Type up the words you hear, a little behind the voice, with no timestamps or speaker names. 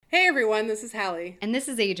Hey everyone, this is Hallie. And this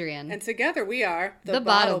is Adrian. And together we are The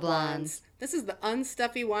Bottle Blondes. This is the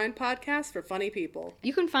Unstuffy Wine Podcast for funny people.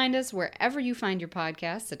 You can find us wherever you find your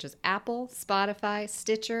podcasts, such as Apple, Spotify,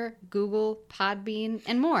 Stitcher, Google, Podbean,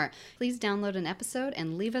 and more. Please download an episode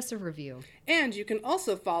and leave us a review. And you can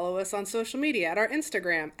also follow us on social media at our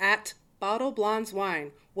Instagram at Bottle Blondes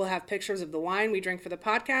Wine. We'll have pictures of the wine we drink for the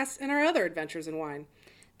podcast and our other adventures in wine.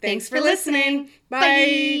 Thanks for listening.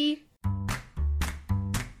 Bye.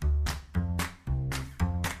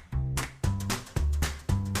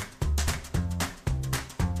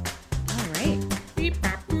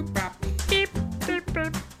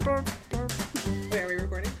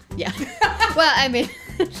 Yeah. Well, I mean,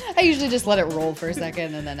 I usually just let it roll for a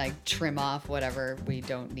second and then I trim off whatever we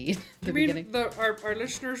don't need at the beginning. Our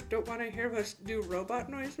listeners don't want to hear us do robot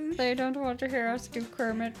noises? They don't want to hear us do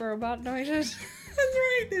Kermit robot noises. That's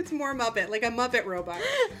right. It's more Muppet, like a Muppet robot.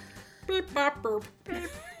 Beep, bop, burp.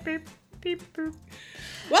 Beep, beep, beep, boop.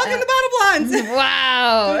 Welcome to Bottle Blondes!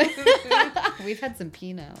 Wow! We've had some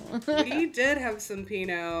Pinot. We did have some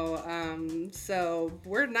Pinot, so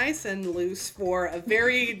we're nice and loose for a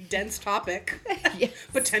very dense topic, yes.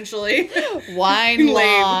 Potentially. Wine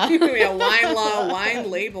law. Yeah, wine law, wine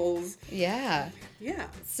labels. Yeah. Yeah.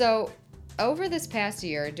 So, over this past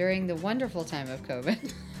year, during the wonderful time of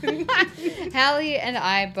COVID, Hallie and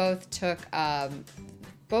I both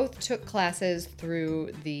took classes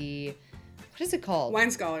through the... What is it called?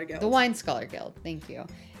 Wine Scholar Guild. The Wine Scholar Guild. Thank you.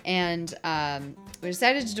 And we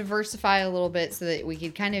decided to diversify a little bit so that we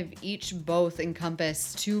could kind of each both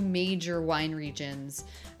encompass two major wine regions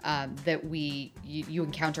that you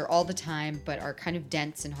encounter all the time, but are kind of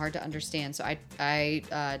dense and hard to understand. So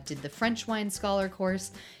I did the French Wine Scholar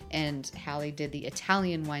course, and Hallie did the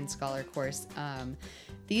Italian Wine Scholar course.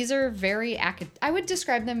 These are I would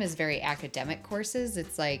describe them as very academic courses.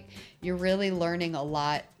 It's like you're really learning a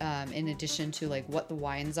lot in addition to like what the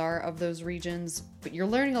wines are of those regions, but you're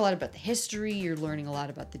learning a lot about the history, you're learning a lot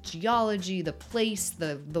about the geology, the place,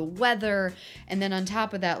 the weather, and then on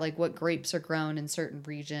top of that, like what grapes are grown in certain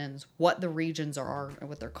regions, what the regions are,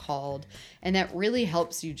 what they're called, and that really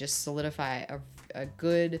helps you just solidify a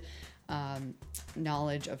good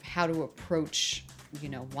knowledge of how to approach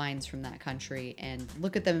wines from that country and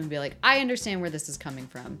look at them and be like, I understand where this is coming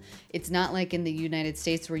from. It's not like in the United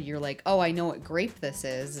States where you're like, oh, I know what grape this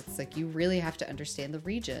is. It's like you really have to understand the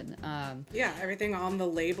region. Yeah, everything on the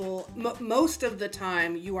label. Most of the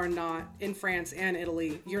time, you are not, in France and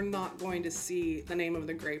Italy, you're not going to see the name of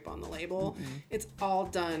the grape on the label. Mm-hmm. It's all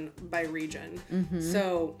done by region. Mm-hmm.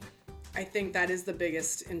 So I think that is the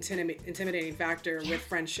biggest intimidating factor with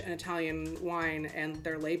French and Italian wine and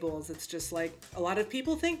their labels. It's just like a lot of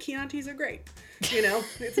people think Chianti's a grape.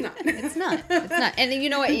 It's not. It's not. And you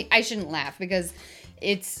know what? I shouldn't laugh because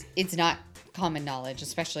it's not common knowledge,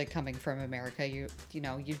 especially coming from America.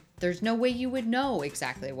 There's no way you would know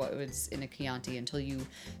exactly what was in a Chianti until you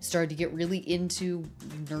started to get really into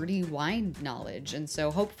nerdy wine knowledge. And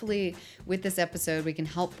so hopefully with this episode, we can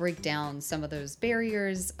help break down some of those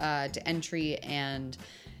barriers to entry and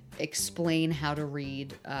explain how to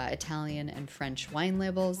read Italian and French wine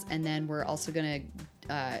labels. And then we're also going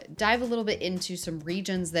to dive a little bit into some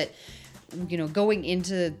regions that going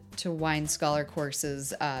into wine scholar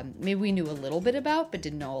courses, maybe we knew a little bit about, but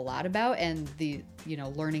didn't know a lot about. And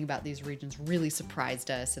learning about these regions really surprised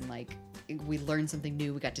us. And like, we learned something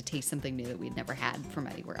new. We got to taste something new that we'd never had from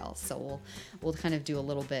anywhere else. So we'll kind of do a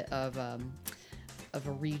little bit of a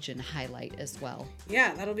region highlight as well.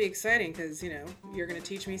 Yeah, that'll be exciting because, you're going to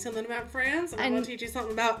teach me something about France and I'm going to teach you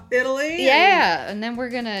something about Italy. Yeah. And then we're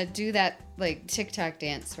going to do that like TikTok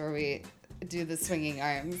dance where we do the swinging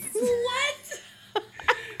arms. What?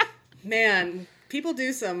 Man, people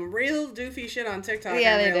do some real doofy shit on TikTok.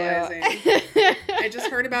 Yeah, they do. I just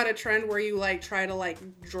heard about a trend where you try to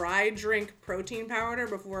dry drink protein powder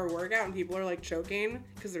before a workout and people are choking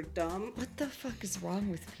because they're dumb. What the fuck is wrong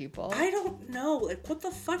with people? I don't know. What the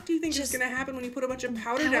fuck do you think is going to happen when you put a bunch of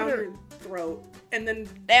powder down your throat and then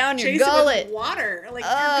down your chase gullet it with water? You're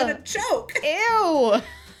going to choke. Ew.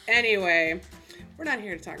 Anyway, we're not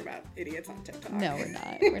here to talk about idiots on TikTok. No, we're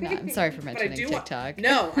not. We're not. I'm sorry for mentioning TikTok.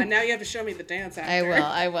 No, and now you have to show me the dance after.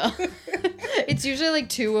 I will. It's usually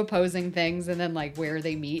two opposing things and then where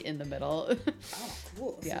they meet in the middle. Oh,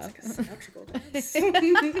 cool. This is a symmetrical dance. I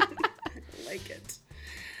like it.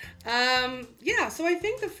 So I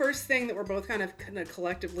think the first thing that we're both kind of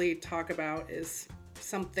collectively talk about is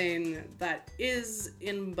something that is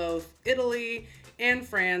in both Italy and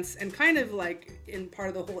France, and kind of like in part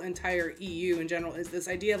of the whole entire EU in general, is this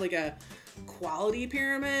idea of like a quality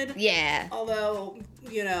pyramid. Yeah. Although,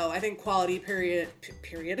 I think quality period. Quality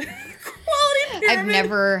pyramid. I've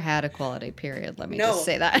never had a quality period. Let me just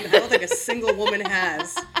say that. I don't think a single woman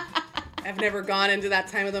has. I've never gone into that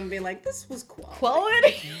time with them being like, this was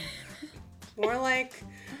quality. More like,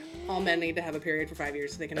 all men need to have a period for 5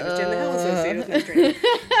 years so they can understand the hell associated with menstruation.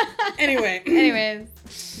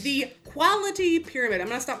 Anyways. The quality pyramid. I'm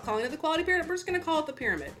going to stop calling it the quality pyramid. We're just going to call it the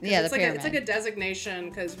pyramid. Yeah, it's the pyramid. It's like a designation,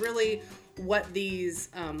 because really what these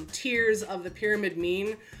tiers of the pyramid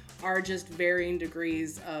mean are just varying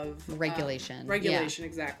degrees of regulation. Regulation,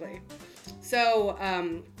 exactly. So,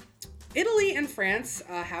 Italy and France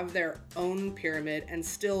have their own pyramid and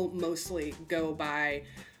still mostly go by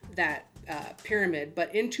that pyramid.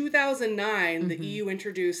 But in 2009, the EU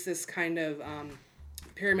introduced this kind of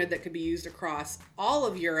pyramid that could be used across all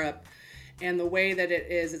of Europe. And the way that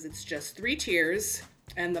it is it's just 3 tiers.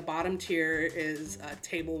 And the bottom tier is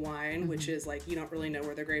table wine, which is like, you don't really know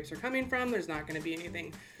where the grapes are coming from. There's not going to be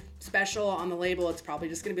anything special on the label. It's probably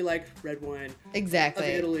just going to be like red wine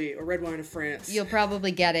exactly of Italy or red wine of France. You'll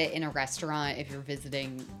probably get it in a restaurant if you're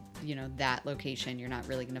visiting, that location. You're not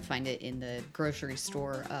really going to find it in the grocery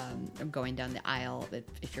store going down the aisle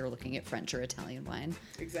if you're looking at French or Italian wine.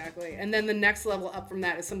 Exactly. And then the next level up from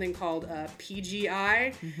that is something called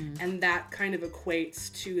PGI, and that kind of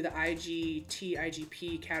equates to the IGT,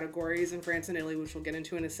 IGP categories in France and Italy, which we'll get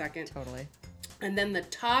into in a second. Totally. And then the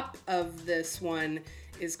top of this one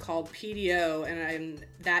is called PDO, and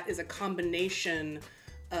that is a combination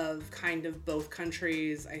of kind of both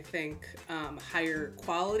countries, I think, higher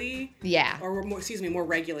quality. Yeah. Or more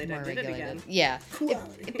regulated. I did it again. Yeah.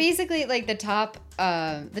 Quality. Basically, like the top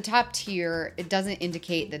tier, it doesn't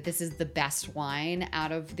indicate that this is the best wine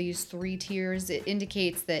out of these 3 tiers. It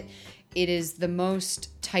indicates that it is the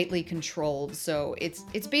most tightly controlled. So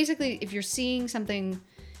it's basically, if you're seeing something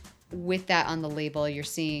with that on the label, you're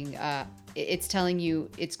seeing it's telling you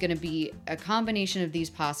it's going to be a combination of these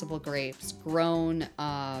possible grapes grown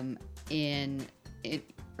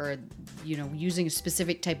using a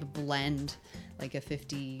specific type of blend, like a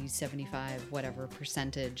 50, 75, whatever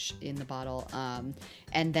percentage in the bottle,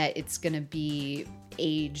 and that it's going to be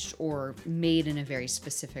aged or made in a very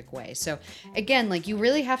specific way. So again, like, you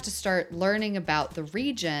really have to start learning about the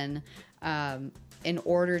region in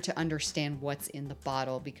order to understand what's in the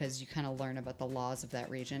bottle, because you kind of learn about the laws of that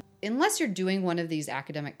region. Unless you're doing one of these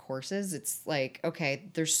academic courses, it's like, okay,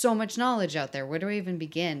 there's so much knowledge out there. Where do I even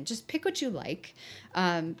begin? Just pick what you like.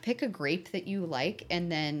 Pick a grape that you like,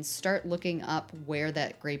 and then start looking up where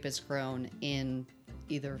that grape is grown in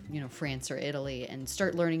either, France or Italy, and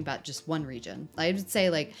start learning about just one region. I would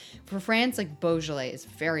say, like, for France, like, Beaujolais is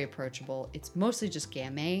very approachable. It's mostly just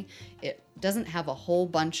Gamay. It doesn't have a whole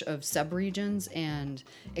bunch of subregions, and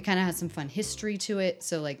it kind of has some fun history to it.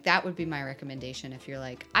 So, like, that would be my recommendation if you're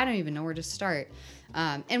like, I don't even know where to start.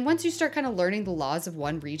 And once you start kind of learning the laws of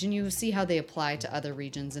one region, you see how they apply to other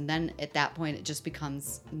regions. And then at that point, it just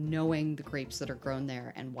becomes knowing the grapes that are grown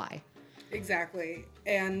there and why. Exactly.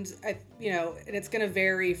 And, and it's going to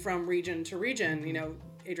vary from region to region.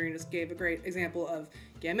 Adrienne just gave a great example of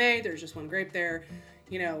Gamay. There's just one grape there.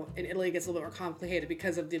 In Italy it gets a little bit more complicated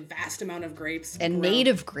because of the vast amount of grapes. And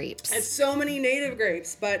native grapes. It's so many native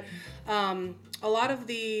grapes. But a lot of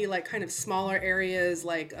the, like, kind of smaller areas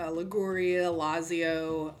like Liguria,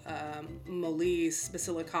 Lazio, Molise,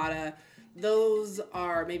 Basilicata, those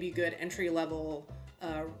are maybe good entry-level,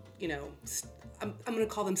 I'm going to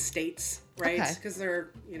call them states, right? Because they're,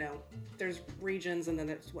 there's regions and then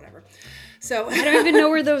there's whatever. So I don't even know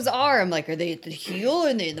where those are. I'm like, are they at the heel?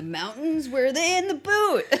 Are they in the mountains? Where are they in the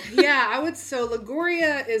boot? Yeah, so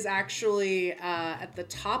Liguria is actually at the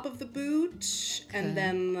top of the boot, and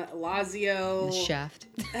then Lazio. The shaft.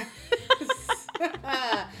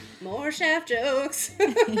 More shaft jokes.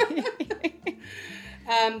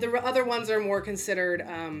 The other ones are more considered,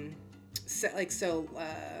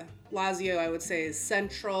 Lazio, I would say, is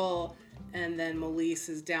central, and then Molise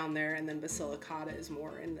is down there, and then Basilicata is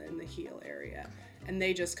more in the heel area. And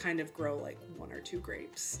they just kind of grow like 1 or 2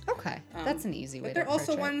 grapes. Okay, that's an easy way to approach it. But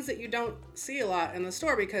they're also ones that you don't see a lot in the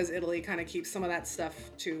store, because Italy kind of keeps some of that stuff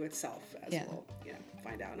to itself, as we'll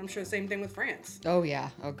find out. And I'm sure the same thing with France. Oh, yeah.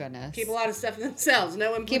 Oh, goodness. Keep a lot of stuff to themselves.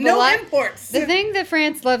 No imports. The thing that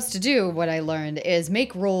France loves to do, what I learned, is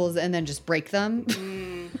make rules and then just break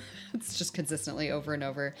them. It's just consistently over and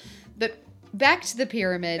over. But back to the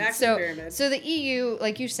pyramid. Back to the pyramid. So the EU,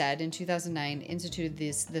 like you said, in 2009, instituted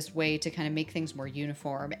this way to kind of make things more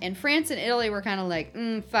uniform. And France and Italy were kind of like,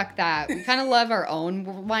 fuck that. We kind of love our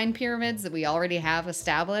own wine pyramids that we already have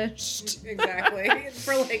established. Exactly.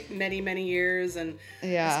 For like many, many years. And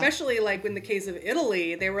especially like in the case of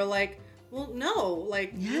Italy, they were like, well, no,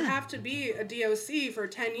 like you have to be a DOC for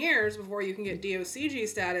 10 years before you can get DOCG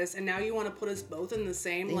status. And now you want to put us both in the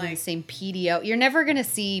same, the same PDO. You're never going to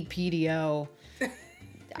see PDO,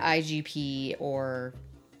 IGP, or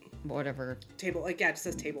whatever. Table, like, yeah, it just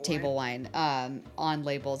says table wine on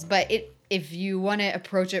labels. But if you want to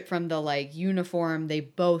approach it from the like uniform, they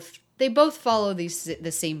both follow the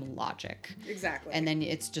same logic. Exactly. And then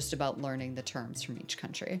it's just about learning the terms from each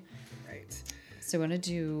country. Right. So we want to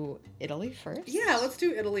do Italy first? Yeah, let's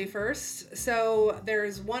do Italy first. So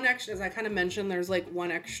there's one extra, as I kind of mentioned, there's like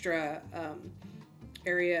one extra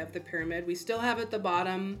area of the pyramid. We still have at the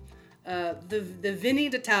bottom the Vini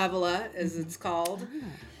di Tavola, as it's called.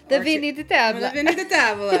 The Vini di Tavola. The Vini di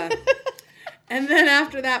Tavola. And then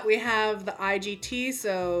after that, we have the IGT,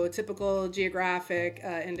 so typical geographic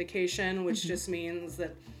indication, which just means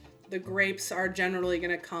that the grapes are generally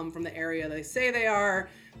going to come from the area they say they are.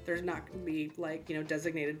 There's not going to be like,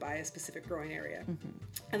 designated by a specific growing area.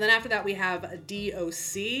 And then after that, we have a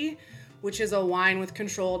DOC, which is a wine with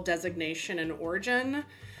controlled designation and origin.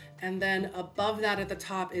 And then above that at the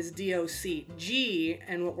top is DOCG.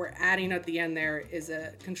 And what we're adding at the end there is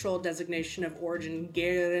a controlled designation of origin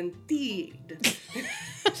guaranteed.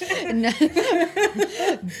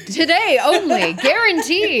 Today only,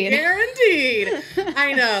 guaranteed. Guaranteed.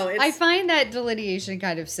 I know. I find that delineation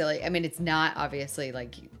kind of silly. I mean, it's not obviously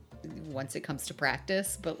like once it comes to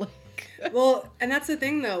practice, but like. Well, and that's the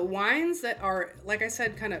thing though. Wines that are, like I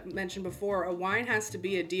said, kind of mentioned before, a wine has to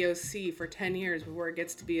be a DOC for 10 years before it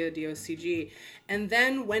gets to be a DOCG. And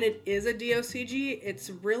then when it is a DOCG, it's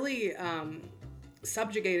really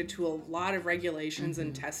subjugated to a lot of regulations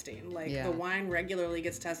and testing. Like the wine regularly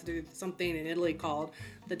gets tested with something in Italy called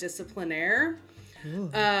the Disciplinaire.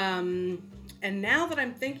 And now that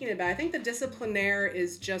I'm thinking about it, I think the Disciplinaire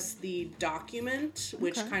is just the document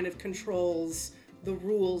which kind of controls the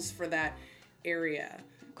rules for that area.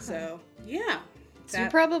 Okay. So, yeah. So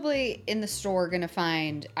you're probably in the store going to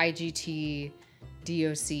find IGT,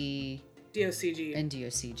 DOC, DOCG. And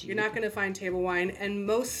DOCG. You're not going to find table wine. And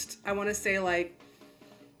most, I want to say, like,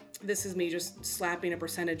 this is me just slapping a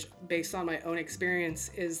percentage based on my own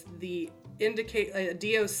experience, is the a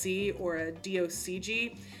DOC or a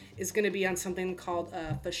DOCG is going to be on something called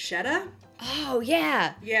a Vachetta. Oh,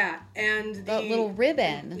 yeah. Yeah, and the little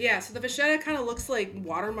ribbon. Yeah, so the Vachetta kind of looks like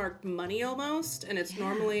watermarked money almost, and it's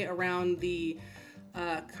normally around the,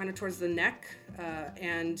 kind of towards the neck,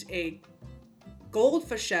 and a gold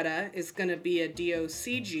Vachetta is going to be a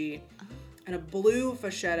DOCG, and a blue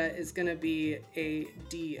Vachetta is going to be a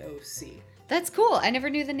DOC. That's cool. I never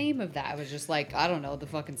knew the name of that. I was just like, I don't know, the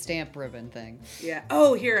fucking stamp ribbon thing. Yeah.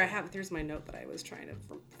 Oh, here I have. There's my note that I was trying to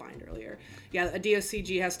find earlier. Yeah, a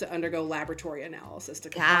DOCG has to undergo laboratory analysis to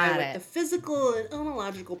comply with the physical and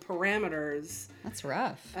oenological parameters. That's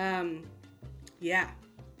rough. Yeah.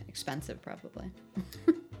 Expensive, probably.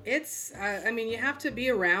 It's, I mean, you have to be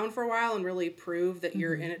around for a while and really prove that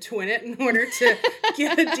you're in it to win it in order to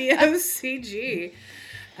get a DOCG.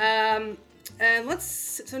 And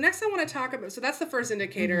so next I want to talk about, so that's the first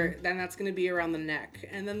indicator, then that's going to be around the neck.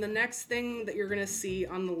 And then the next thing that you're going to see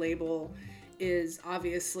on the label is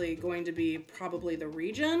obviously going to be probably the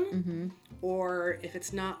region, or if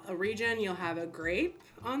it's not a region, you'll have a grape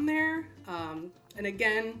on there. And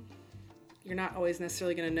again, you're not always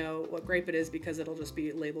necessarily going to know what grape it is because it'll just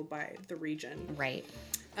be labeled by the region. Right.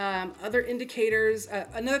 Other indicators,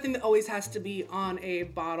 another thing that always has to be on a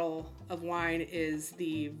bottle of wine is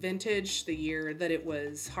the vintage, the year that it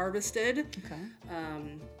was harvested. Okay.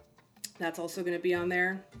 That's also going to be on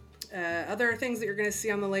there. Other things that you're going to see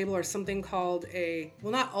on the label are something called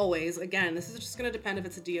well, not always. Again, this is just going to depend if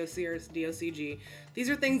it's a DOC or it's a DOCG. These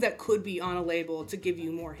are things that could be on a label to give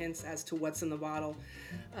you more hints as to what's in the bottle.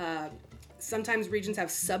 Sometimes regions have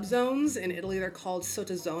subzones. In Italy, they're called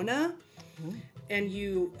sottozona. And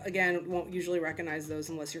you, again, won't usually recognize those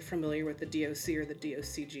unless you're familiar with the DOC or the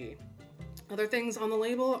DOCG. Other things on the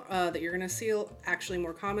label that you're going to see actually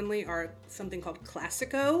more commonly are something called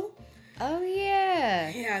Classico. Oh,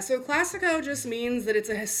 yeah. Yeah, so Classico just means that it's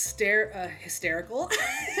a hysterical.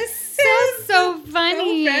 It's so funny. So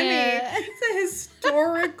funny. It's a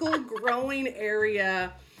historical growing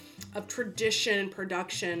area of tradition and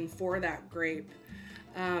production for that grape.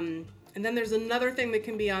 And then there's another thing that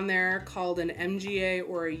can be on there called an MGA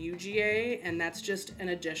or a UGA, and that's just an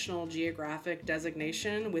additional geographic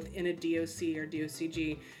designation within a DOC or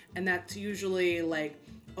DOCG, and that's usually like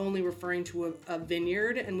only referring to a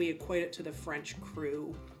vineyard, and we equate it to the French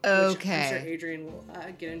Cru. Okay. Which I'm sure Adrian will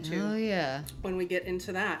get into. Oh, yeah. When we get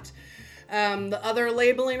into that. The other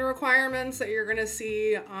labeling requirements that you're going to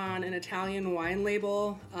see on an Italian wine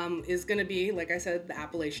label is going to be, like I said, the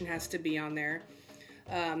appellation has to be on there.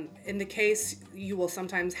 In the case, you will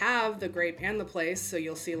sometimes have the grape and the place, so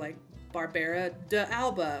you'll see like Barbera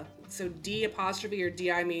d'Alba. So D apostrophe or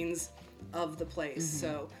DI means of the place.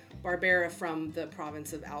 So Barbera from the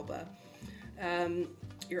province of Alba.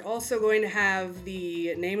 You're also going to have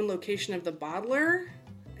the name and location of the bottler,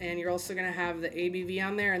 and you're also going to have the ABV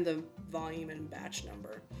on there and the volume and batch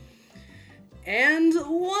number. And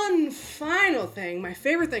one final thing, my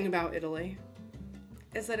favorite thing about Italy,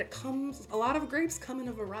 is that a lot of grapes come in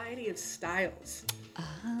a variety of styles.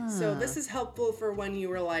 So this is helpful for when you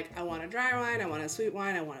were like, I want a dry wine, I want a sweet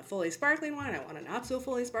wine, I want a fully sparkling wine, I want a not so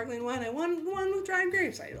fully sparkling wine, I want one with dried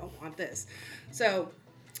grapes, I don't want this. So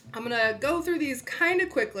I'm gonna go through these kind of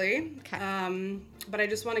quickly, but I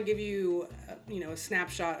just want to give you, a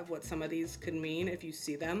snapshot of what some of these could mean if you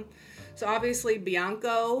see them. So obviously,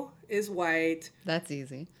 Bianco is white. That's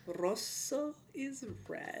easy. Rosso is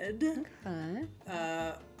red.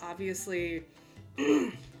 Okay. Obviously,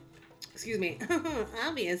 excuse me.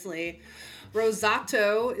 Obviously,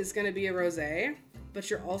 Rosato is going to be a rosé, but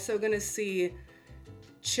you're also going to see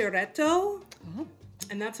Chiretto. Oh.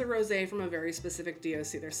 And that's a rosé from a very specific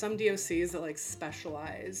DOC. There's some DOCs that like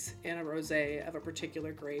specialize in a rosé of a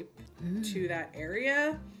particular grape to that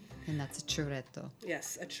area. And that's a Chiretto.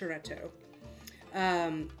 Yes, a Chiretto.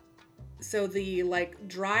 So the like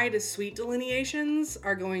dry to sweet delineations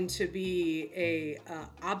are going to be a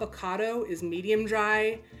avocado is medium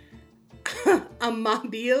dry.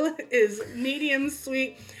 Amabile is medium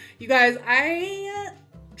sweet. You guys, I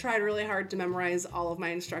tried really hard to memorize all of my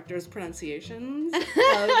instructors' pronunciations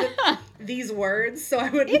of these words, so I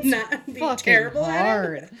would not be terrible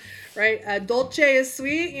hard. at it. Right? Dolce is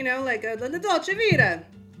sweet, like the Dolce Vita.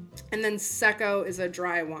 And then Secco is a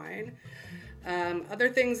dry wine. Other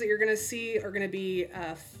things that you're going to see are going to be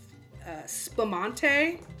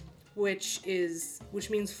Spumante, which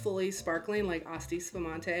means fully sparkling, like Asti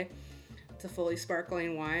Spumante. It's a fully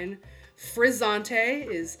sparkling wine. Frizzante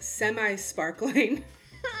is semi-sparkling.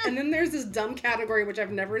 And then there's this dumb category, which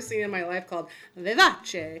I've never seen in my life, called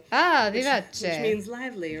Vivace. Vivace. Which means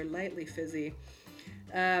lively or lightly fizzy.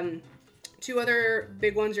 Two other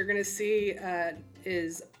big ones you're going to see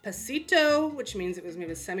is Pasito, which means it was made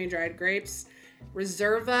with semi-dried grapes.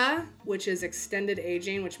 Reserva, which is extended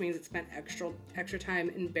aging, which means it spent extra time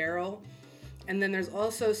in barrel. And then there's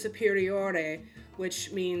also Superiore,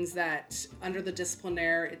 which means that under the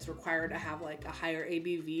disciplinaire, it's required to have like a higher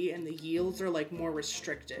ABV and the yields are like more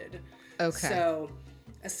restricted. Okay. So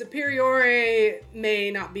a Superiore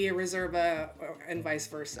may not be a Reserva and vice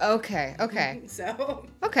versa. Okay. So.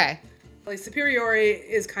 Okay. Like Superiore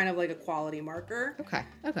is kind of like a quality marker. Okay.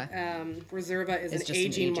 Reserva is an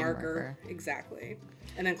aging marker. marker. Exactly.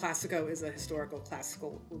 And then Classico is a historical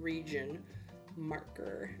classical region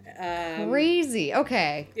marker. Crazy.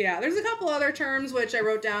 Okay. Yeah, there's a couple other terms which I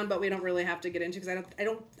wrote down, but we don't really have to get into because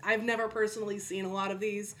I've never personally seen a lot of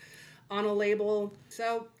these on a label.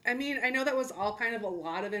 So, I mean, I know that was all kind of a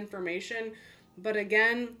lot of information, but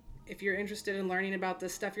again, if you're interested in learning about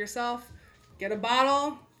this stuff yourself, get a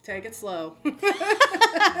bottle. Take it slow.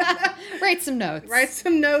 Write some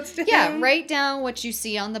notes. Down. Write down what you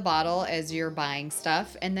see on the bottle as you're buying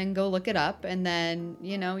stuff and then go look it up. And then,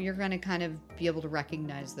 you're going to kind of be able to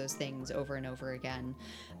recognize those things over and over again.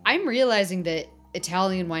 I'm realizing that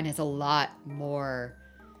Italian wine has a lot more,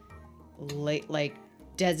 not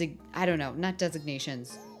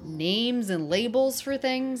designations, names and labels for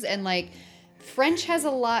things. And French has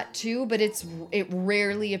a lot too, but it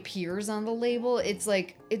rarely appears on the label.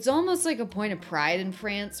 It's almost like a point of pride in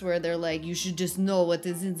France where they're like, you should just know what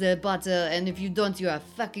is in the bottle, and if you don't, you are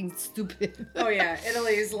fucking stupid. Oh yeah,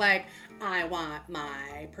 Italy's like, I want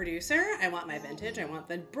my producer, I want my vintage, I want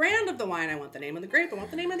the brand of the wine, I want the name of the grape, I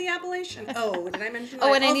want the name of the appellation. Oh, did I mention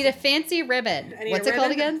that? I need a fancy ribbon. What's it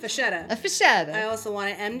called again? Fascetta. A fascetta. I also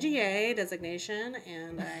want an MGA designation,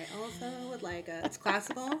 and I also would like it's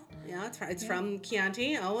classical. Yeah, it's from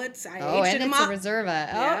Chianti. I aged it and it's a Reserva.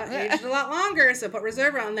 Yeah, aged a lot longer, so put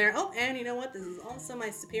Reserva on there. Oh, and you know what? This is also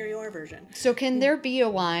my Superiore version. So can there be a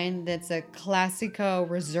wine that's a Classico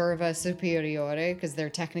Reserva Superiore, because they're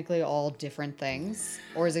technically all different things,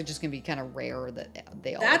 or is it just gonna be kind of rare that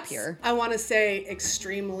they all appear? I want to say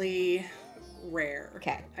extremely rare.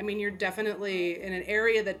 Okay. I mean, you're definitely in an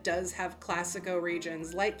area that does have Classico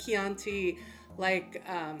regions like Chianti, like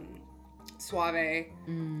Soave.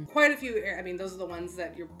 Quite a few. I mean, those are the ones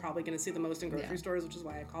that you're probably going to see the most in grocery stores, which is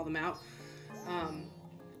why I call them out.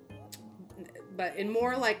 But in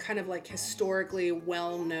more like kind of like historically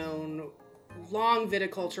well-known, long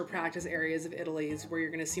viticulture practice areas of Italy is where you're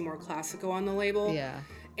going to see more Classico on the label. Yeah.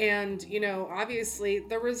 And, you know, obviously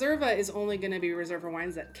the Reserva is only going to be Reserva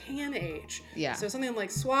wines that can age. Yeah. So something like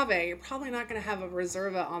Soave, you're probably not going to have a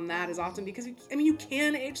Reserva on that as often because, you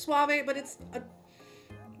can age Soave, but it's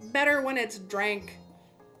better when it's drank,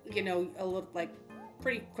 you know, a little, like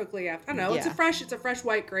pretty quickly after. I don't know. Yeah. It's a fresh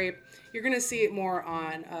white grape. You're going to see it more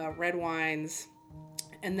on red wines.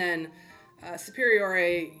 And then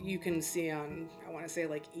Superiore, you can see on, I want to say,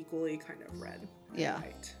 like equally kind of red and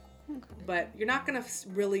white. Okay. But you're not going to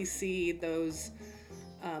really see those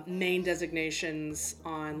main designations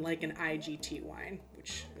on like an IGT wine,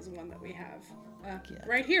 which is one that we have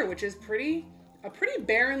right here, which is a pretty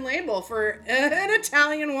barren label for an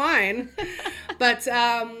Italian wine. But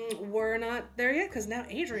we're not there yet because now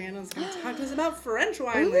Adriana's going to talk to us about French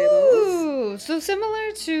wine labels. So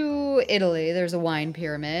similar to Italy, there's a wine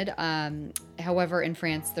pyramid. However, in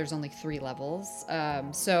France, there's only 3 levels.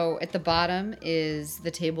 So at the bottom is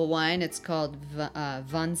the table wine. It's called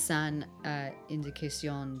Vinsan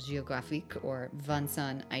Indication Géographique, or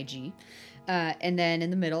Vinsan IG. And then in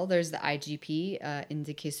the middle, there's the IGP,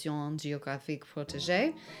 Indication Géographique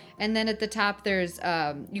Protégée. And then at the top, there's,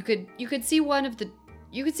 you could see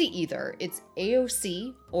you could see either. It's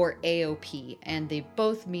AOC or AOP, and they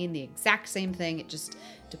both mean the exact same thing. It just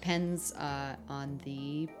depends on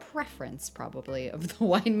the preference, probably, of the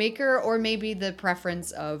winemaker, or maybe the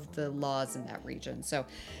preference of the laws in that region. So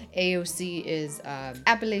AOC is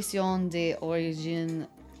Appellation d'Origine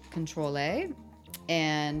Contrôlée,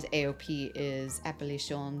 and AOP is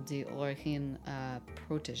Appellation d'Origine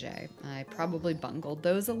Protégée. I probably bungled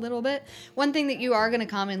those a little bit. One thing that you are going to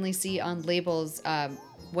commonly see on labels,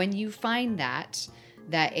 when you find that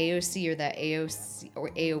AOC or that AOC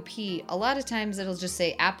or AOP, a lot of times it'll just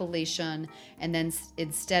say appellation, and then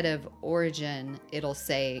instead of origin, it'll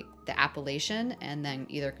say the appellation and then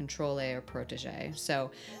either Contrôlée or Protégée.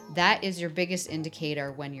 So that is your biggest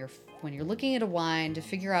indicator when you're looking at a wine to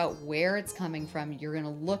figure out where it's coming from. You're going to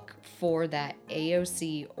look for that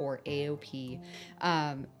AOC or AOP.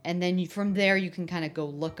 And then from there, you can kind of go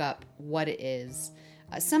look up what it is.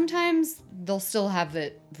 Sometimes they'll still have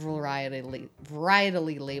it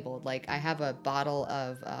varietally labeled. Like I have a bottle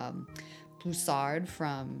of Ploussard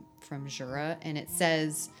from Jura, and it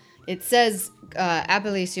says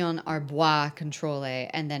Appellation Arbois Contrôlée,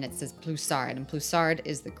 and then it says Ploussard, and Ploussard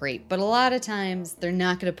is the grape. But a lot of times they're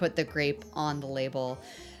not going to put the grape on the label,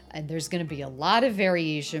 and there's going to be a lot of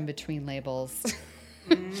variation between labels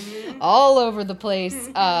all over the place.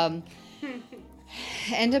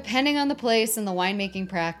 And depending on the place and the winemaking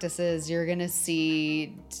practices, you're going to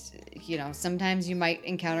see, you know, sometimes you might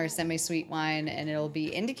encounter a semi-sweet wine and it'll be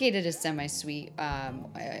indicated as semi-sweet,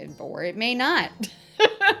 or it may not.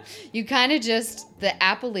 You kind of just, the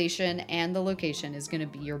appellation and the location is going to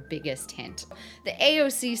be your biggest hint. The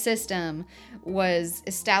AOC system was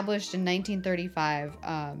established in 1935,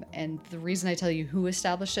 and the reason I tell you who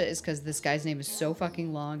established it is because this guy's name is so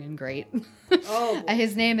fucking long and great. Oh.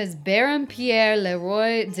 His name is Baron Pierre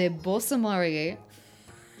Leroy de Beausommarier.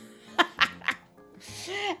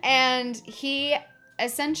 And he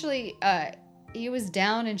essentially, he was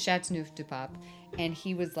down in Châteauneuf-du-Pape, and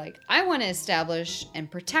he was like, I want to establish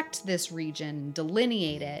and protect this region and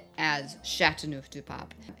delineate it as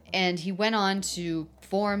Châteauneuf-du-Pape. And he went on to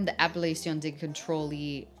form the Appellation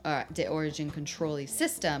d'Origine Contrôlée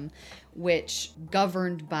system, which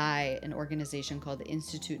governed by an organization called the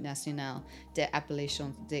Institut National des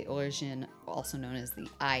Appellations d'Origine, also known as the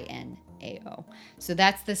INAO. So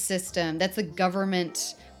that's the system, that's the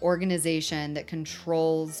government organization that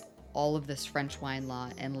controls all of this French wine law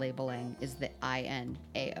and labeling, is the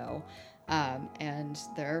INAO. And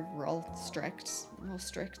they're real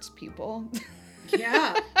strict people.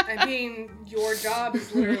 Yeah, I mean, your job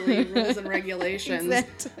is literally rules and regulations.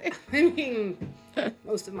 Exactly. I mean,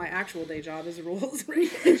 most of my actual day job is rules and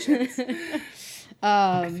regulations.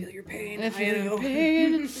 I feel your pain. I feel your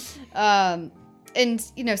pain.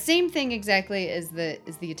 And you know, same thing exactly as the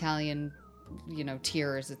Italian, you know,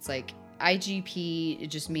 tiers. It's like IGP. It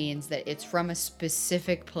just means that it's from a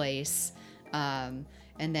specific place. And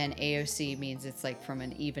then AOC means it's like from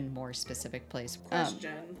an even more specific place.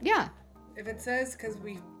 Question. Yeah. If it says, because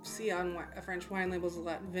we see on French wine labels a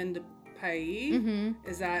lot, vin de Pays.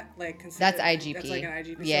 Is that like considered? That's IGP. That's like an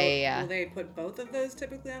IGP. Yeah, so yeah. Will they put both of those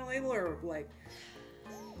typically on a label, or like?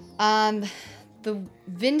 The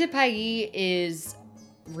Vin de Pays is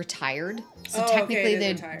retired, so Oh, technically okay, it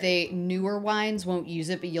is retired. they newer wines won't use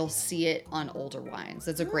it, but you'll see it on older wines.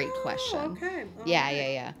 That's a great question. Okay.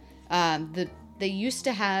 Yeah. They used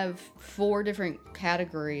to have 4 different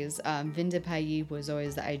categories. Vin de Pays was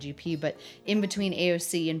always the IGP, but in between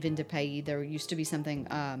AOC and Vin de Pays, there used to be something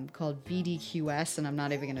called VDQS, and I'm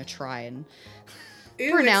not even going to try and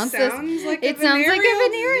pronounce this. It sounds like a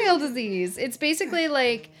venereal disease. It's basically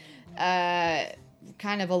like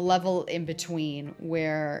kind of a level in between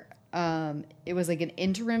where it was like an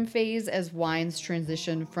interim phase as wines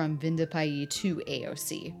transition from Vin de Pays to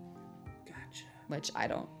AOC. Gotcha. Which I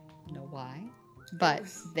don't know why. But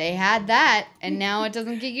they had that, and now it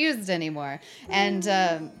doesn't get used anymore. And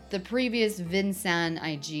the previous Vinsan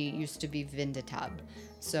IG used to be Vin de Table.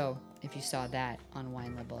 So if you saw that on a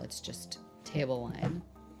wine label, it's just table wine.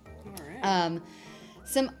 All right.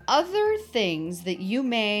 Some other things that you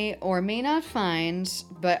may or may not find,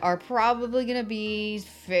 but are probably going to be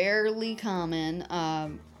fairly common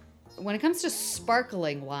when it comes to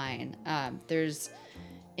sparkling wine. There's,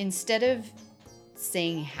 instead of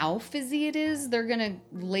saying how fizzy it is, they're going to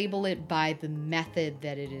label it by the method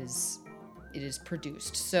that it is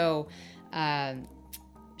produced. So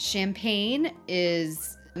champagne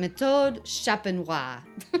is méthode champenoise.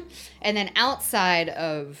 And then outside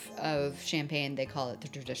of champagne, they call it the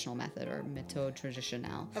traditional method, or méthode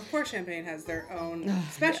traditionnelle. Of course, Champagne has their own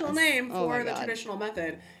special name for the traditional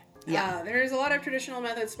method. Yeah. There's a lot of traditional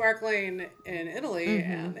method sparkling in Italy,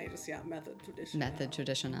 and they just, method traditional. Method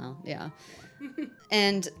traditionnelle, yeah.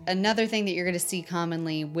 And another thing that you're going to see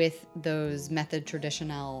commonly with those method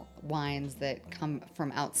traditionnelle wines that come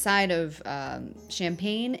from outside of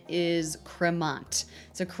Champagne is Cremant.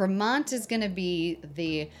 So Cremant is going to be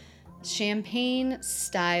the Champagne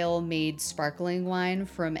style made sparkling wine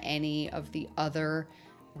from any of the other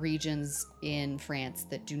regions in France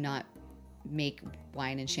that do not make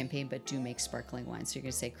wine and champagne but do make sparkling wine. So you're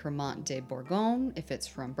going to say Cremant de Bourgogne if it's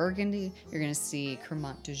from Burgundy. You're going to see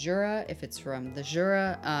Cremant de Jura if it's from the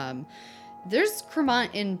Jura. There's Cremant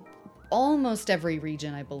in almost every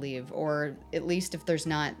region, I believe, or at least if there's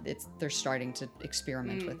not, they're starting to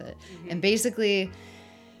experiment with it. And basically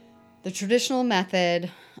the traditional method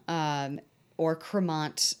or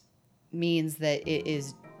Cremant means that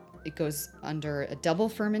it goes under a double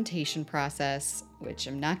fermentation process, which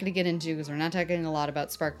I'm not going to get into because we're not talking a lot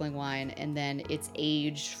about sparkling wine, and then it's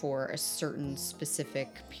aged for a certain specific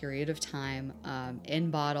period of time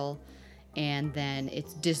in bottle, and then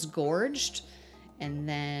it's disgorged, and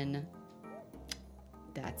then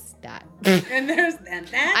that's that. And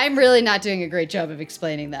that. I'm really not doing a great job of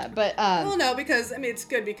explaining that, but Well, no, because it's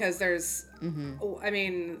good because there's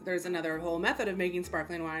there's another whole method of making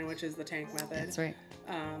sparkling wine, which is the tank method. that's right.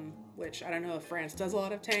 Which I don't know if France does a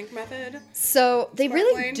lot of tank method. So they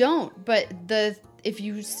really Sparkling. don't, but if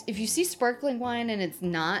you see sparkling wine and it's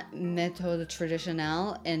not méthode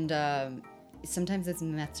traditionnelle, and sometimes it's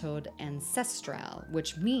méthode ancestrale,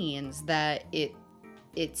 which means that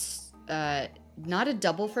it's not a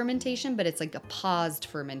double fermentation, but it's like a paused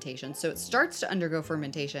fermentation. So it starts to undergo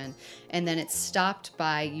fermentation, and then it's stopped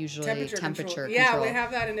by usually temperature control. Yeah, we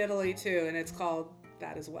have that in Italy too, and it's called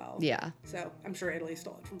that as well. Yeah. So I'm sure Italy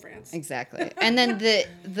stole it from France. Exactly. And then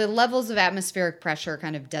the levels of atmospheric pressure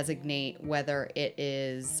kind of designate whether it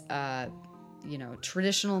is,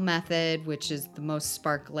 traditional method, which is the most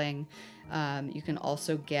sparkling. You can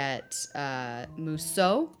also get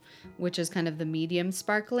Mousseux, which is kind of the medium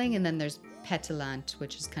sparkling. And then there's Pétillant,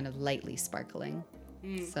 which is kind of lightly sparkling.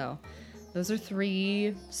 So those are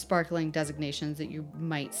 3 sparkling designations that you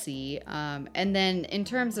might see. And then in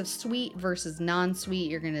terms of sweet versus non-sweet,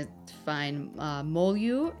 you're going to find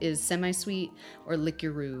Moliu is semi-sweet, or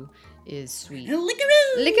Liquoreux is sweet.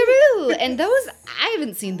 Liquoreux! And those, I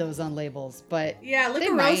haven't seen those on labels, but yeah, they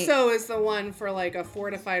might. Liquoroso is the one for like a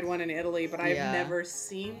fortified one in Italy, but I've never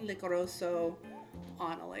seen Liquoroso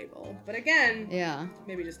on a label. But again,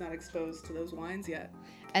 maybe just not exposed to those wines yet.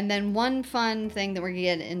 And then one fun thing that we're going to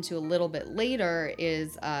get into a little bit later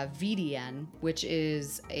is VDN, which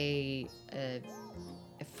is a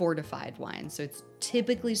fortified wine. So it's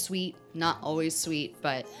typically sweet, not always sweet,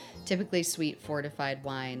 but typically sweet fortified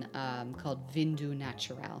wine called Vin doux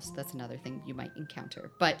Naturel. So that's another thing you might encounter.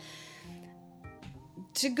 But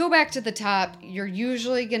to go back to the top, you're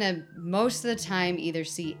usually going to, most of the time, either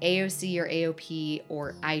see AOC or AOP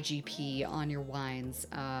or IGP on your wines.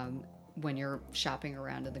 when you're shopping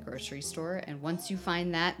around in the grocery store. And once you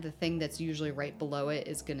find that, the thing that's usually right below it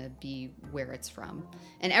is going to be where it's from.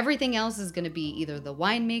 And everything else is going to be either the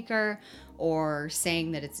winemaker or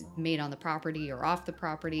saying that it's made on the property or off the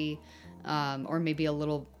property, or maybe a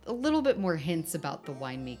little bit more hints about the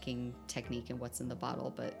winemaking technique and what's in the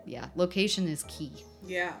bottle. But yeah, location is key.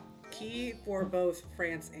 Yeah. Key for both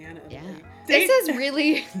France and Italy. Yeah. This is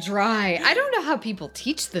really dry. I don't know how people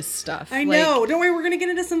teach this stuff. I know. Don't worry, we're going to get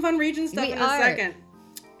into some fun region stuff in a are. second.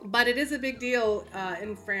 But it is a big deal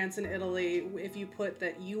in France and Italy if you put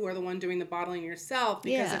that you are the one doing the bottling yourself.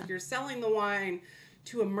 Because if you're selling the wine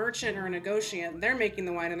to a merchant or a negotiant, they're making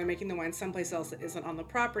the wine and they're making the wine someplace else that isn't on the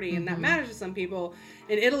property. And that matters to some people.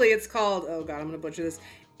 In Italy, it's called, oh God, I'm going to butcher this,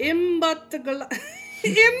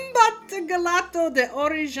 Imbattagalato de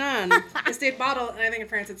Origine. Estate bottle, and I think in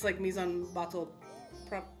France it's like mise en bottle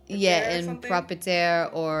propriétaire. Yeah, in propriétaire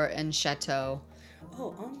or in chateau.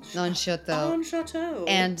 Oh, en chateau. En chateau.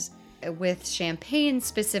 And with champagne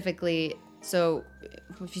specifically, so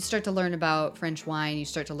if you start to learn about French wine, you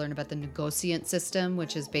start to learn about the négociant system,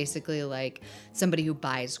 which is basically like somebody who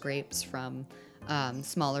buys grapes from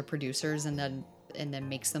smaller producers and then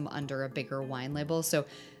makes them under a bigger wine label. So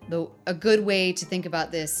a good way to think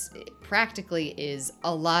about this practically is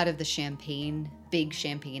a lot of the big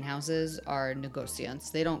champagne houses are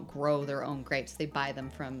négociants. They don't grow their own grapes. They buy them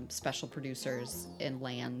from special producers in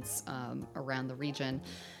lands around the region.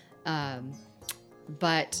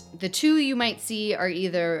 But the two you might see are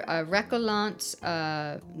either a récollant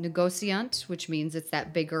négociant, which means it's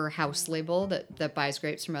that bigger house label that buys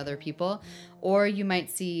grapes from other people, or you might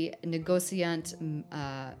see négociant,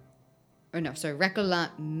 récollant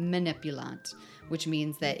manipulant, which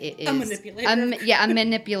means that it is a manipulator. A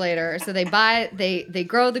manipulator. So they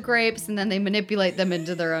grow the grapes and then they manipulate them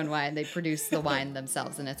into their own wine. They produce the wine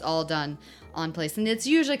themselves, and it's all done on place. And it's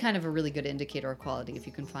usually kind of a really good indicator of quality if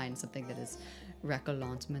you can find something that is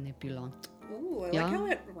récollant manipulant. Ooh, I like how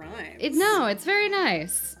it rhymes. It's very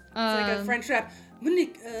nice. It's like a French rap.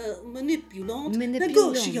 Manipulant,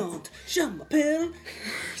 négociant, je m'appelle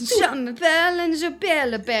and je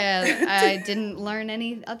belle belle. I didn't learn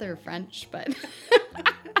any other French, but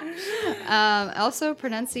also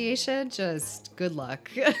pronunciation, just good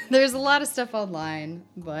luck. There's a lot of stuff online,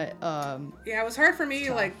 but yeah, it was hard for me,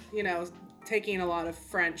 taking a lot of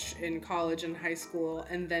French in college and high school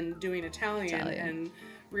and then doing Italian. And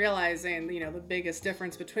realizing, the biggest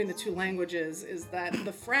difference between the two languages is that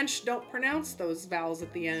the French don't pronounce those vowels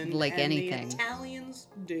at the end. Like and anything. The Italians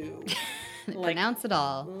do. Pronounce it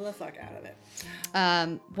all. The fuck out of it.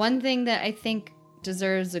 One thing that I think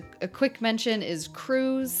deserves a quick mention is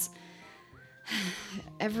crews.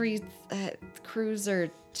 Every crews are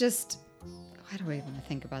just... How do I even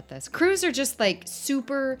think about this? Crews are just like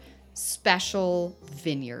super... special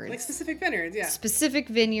vineyards. Like specific vineyards, yeah. Specific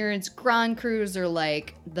vineyards. Grand Crus are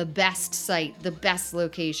like the best site, the best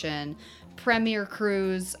location. Premier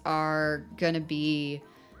Crus are going to be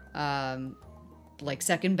like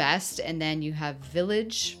second best. And then you have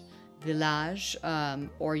village,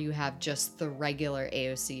 or you have just the regular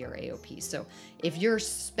AOC or AOP. So if you're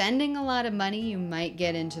spending a lot of money, you might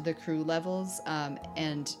get into the cru levels,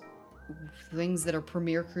 and things that are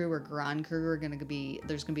Premier Cru or Grand Cru are there's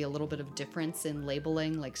going to be a little bit of difference in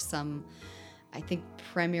labeling. Like I think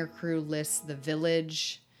Premier Cru lists the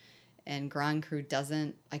village and Grand Cru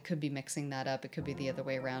doesn't. I could be mixing that up. It could be the other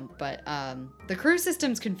way around. But the cru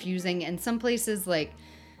system's confusing, and some places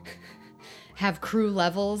have cru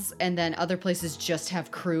levels, and then other places just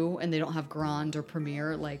have cru and they don't have Grand or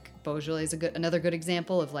Premier. Like Beaujolais is another good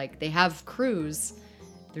example of they have crus,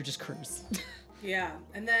 they're just crus. Yeah,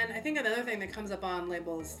 and then I think another thing that comes up on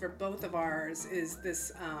labels for both of ours is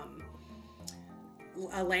this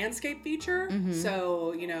a landscape feature. Mm-hmm.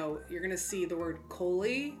 So, you're going to see the word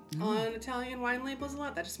colli on Italian wine labels a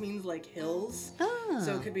lot. That just means hills. Oh.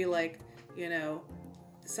 So it could be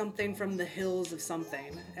something from the hills of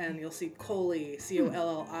something, and you'll see colli,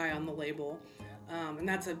 Colli on the label. And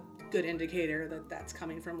that's a good indicator that that's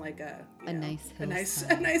coming from a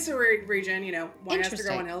nicer region. Wine has to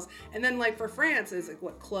grow on hills. And then for France is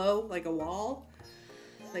clos, like a wall,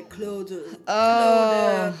 clos de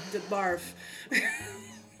barf.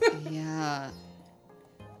 Yeah,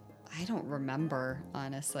 I don't remember,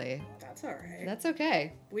 honestly. That's all right. That's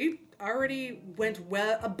okay. We already went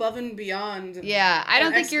well above and beyond. Yeah, I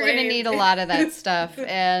don't think you're gonna need a lot of that stuff.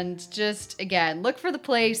 And just again, look for the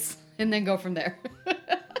place and then go from there.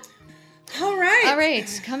 All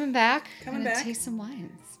right. Coming back. Coming back. Taste some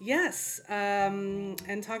wines. Yes.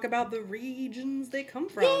 And talk about the regions they come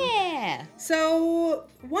from. Yeah. So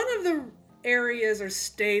one of the areas or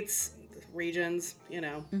states, regions,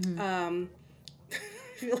 I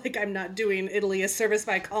feel like I'm not doing Italy a service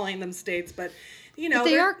by calling them states, but but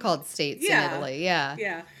they are called states in Italy.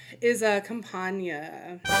 Yeah. Is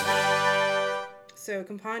Campania. So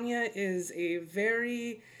Campania is a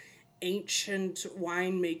very ancient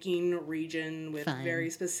winemaking region with very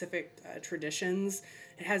specific traditions.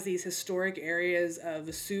 It has these historic areas of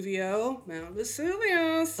Vesuvio, Mount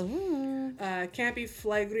Vesuvius, Campi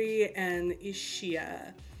Flegrei, and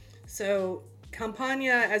Ischia. So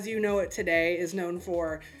Campania, as you know it today, is known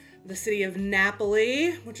for the city of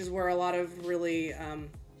Napoli, which is where a lot of really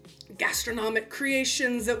gastronomic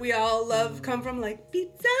creations that we all love come from, like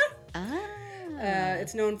pizza.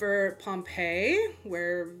 It's known for Pompeii,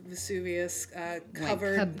 where Vesuvius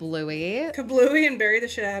covered kablooey and buried the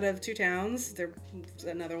shit out of 2 towns. There's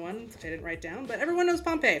another one which I didn't write down, but everyone knows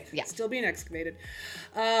Pompeii. Yeah. Still being excavated.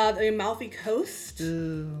 The Amalfi Coast.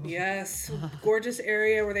 Ooh. Yes. Gorgeous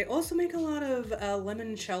area where they also make a lot of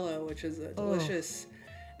limoncello, which is a delicious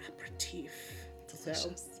aperitif.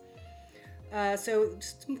 Delicious. So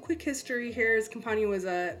just some quick history here is Campania was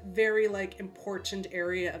a very important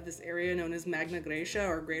area of this area known as Magna Graecia,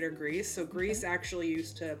 or Greater Greece. So Greece actually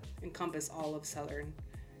used to encompass all of southern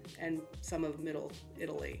and some of middle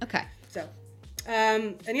Italy. Okay. So,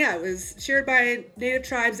 it was shared by native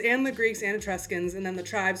tribes and the Greeks and Etruscans, and then the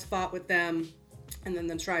tribes fought with them, and then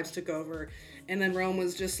the tribes took over. And then Rome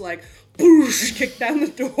was just like, boosh, kicked down the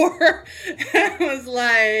door. And was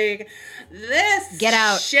like, this Get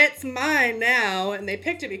out. Shit's mine now. And they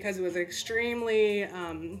picked it because it was an extremely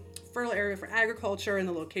fertile area for agriculture, and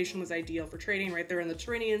the location was ideal for trading right there in the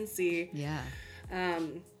Tyrrhenian Sea. Yeah.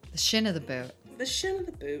 The shin of the boot. The shin of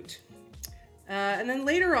the boot. And then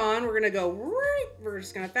later on, we're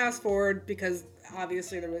just going to fast forward because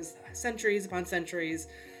obviously there was centuries upon centuries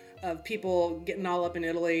of people getting all up in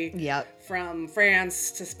Italy. Yep. From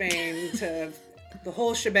France to Spain to the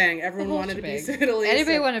whole shebang. Everyone wanted a piece of Italy.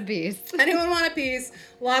 Anybody want a piece. Anyone want a piece.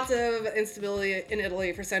 Lots of instability in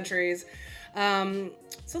Italy for centuries. So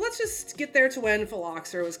let's just get there to when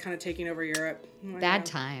phylloxera was kind of taking over Europe. Bad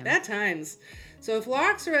times. So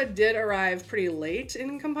phylloxera did arrive pretty late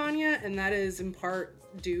in Campania, and that is in part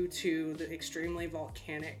due to the extremely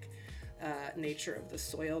volcanic nature of the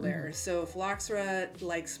soil there. So phylloxera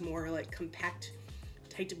likes more compact,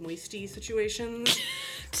 tight, moisty situations.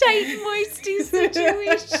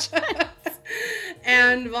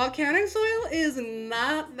 And volcanic soil is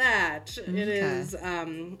not that. Okay. It is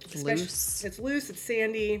loose. It's loose, it's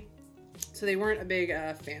sandy. So they weren't a big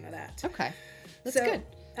fan of that. Okay. That's good.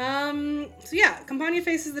 Campania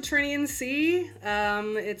faces the Tyrrhenian Sea.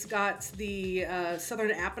 It's got the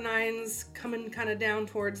southern Apennines coming kind of down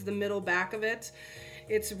towards the middle back of it.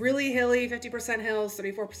 It's really hilly, 50% hills,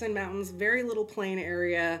 34% mountains, very little plain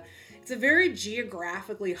area. It's a very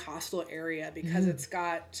geographically hostile area because it's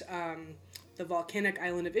got the volcanic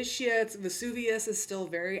island of Ischia. Vesuvius is still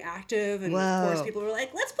very active. And of course people were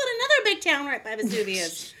like, let's put another big town right by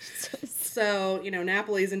Vesuvius. So,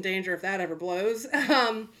 Napoli's in danger if that ever blows.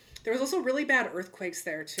 There was also really bad earthquakes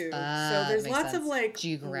there, too. So there's lots of,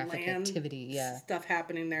 geographic activity, stuff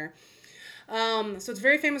happening there. So it's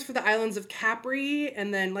very famous for the islands of Capri,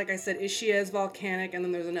 and then, like I said, Ischia is volcanic, and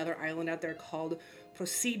then there's another island out there called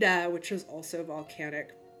Procida, which is also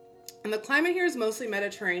volcanic. And the climate here is mostly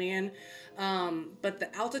Mediterranean, but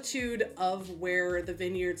the altitude of where the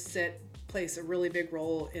vineyards sit plays a really big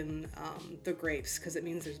role in the grapes, because it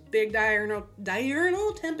means there's big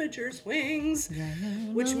diurnal temperature swings,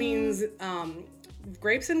 which means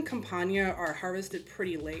grapes in Campania are harvested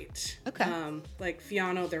pretty late. Okay. Like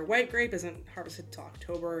Fiano, their white grape isn't harvested till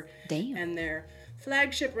October. Damn. And their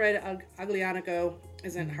flagship red Aglianico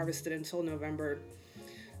isn't harvested until November.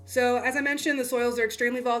 So, as I mentioned, the soils are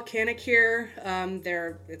extremely volcanic here.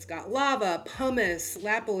 It's got lava, pumice,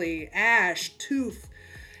 lapilli, ash, tuff.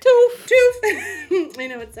 I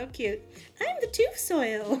know, it's so cute. I'm the tuff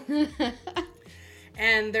soil.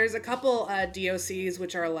 And there's a couple DOCs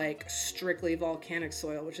which are strictly volcanic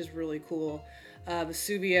soil, which is really cool.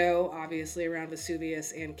 Vesuvio, obviously around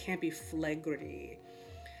Vesuvius, and Campi Flegrei.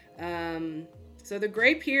 So the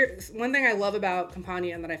grape here, one thing I love about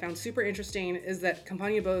Campania and that I found super interesting is that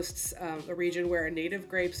Campania boasts a region where native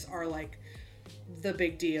grapes are the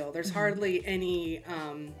big deal. There's hardly any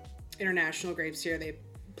international grapes here. They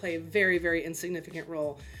play a very, very insignificant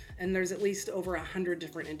role. And there's at least over 100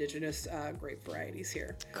 different indigenous grape varieties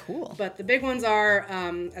here. Cool. But the big ones are,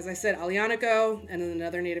 as I said, Aglianico, and then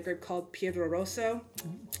another native grape called Piedra Rosso.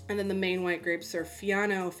 And then the main white grapes are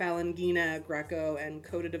Fiano, Falanghina, Greco, and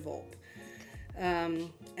Cote de Volpe.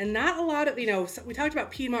 And not a lot of, we talked about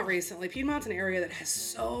Piedmont recently. Piedmont's an area that has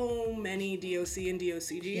so many DOC and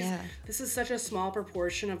DOCGs. Yeah. This is such a small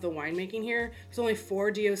proportion of the winemaking here. There's only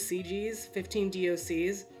 4 DOCGs, 15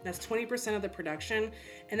 DOCs. That's 20% of the production.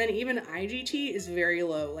 And then even IGT is very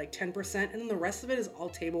low, like 10%. And then the rest of it is all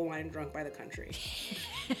table wine drunk by the country.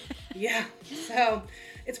 Yeah. So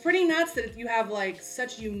it's pretty nuts that you have like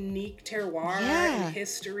such unique terroir and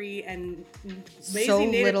history and amazing so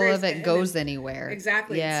native little grapes, of it goes anywhere.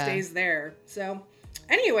 Exactly. It stays there. So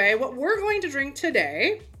anyway, what we're going to drink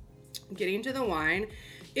today, getting to the wine,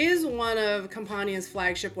 is one of Campania's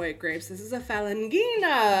flagship white grapes. This is a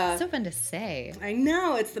Falangina. So fun to say. I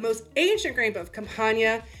know. It's the most ancient grape of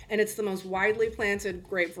Campania, and it's the most widely planted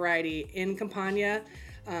grape variety in Campania.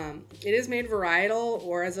 It is made varietal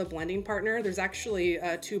or as a blending partner. There's actually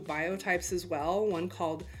 2 biotypes as well, one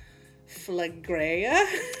called Flagrea,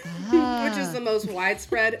 which is the most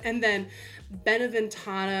widespread, and then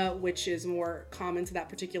Beneventana, which is more common to that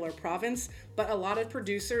particular province. But a lot of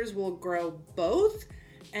producers will grow both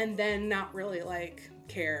and then not really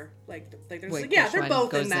care. There's Wait, they're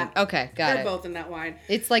both in that. Okay, got it. They're both in that wine.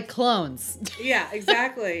 It's like clones. Yeah,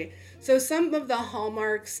 exactly. So some of the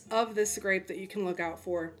hallmarks of this grape that you can look out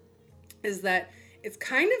for is that it's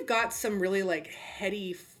kind of got some really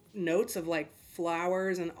heady notes of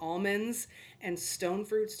flowers and almonds and stone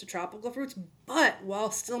fruits to tropical fruits, but while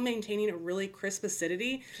still maintaining a really crisp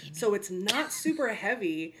acidity. So it's not super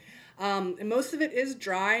heavy. And most of it is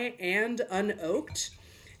dry and unoaked.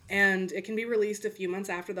 And it can be released a few months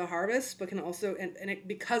after the harvest, but can also,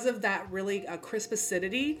 because of that really crisp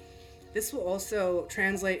acidity, this will also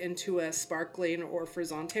translate into a sparkling or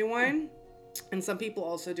frizzante wine. And some people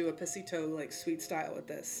also do a pasito, sweet style with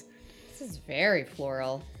this. This is very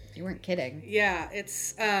floral. You weren't kidding. Yeah,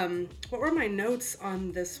 it's, what were my notes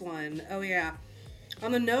on this one? Oh, yeah.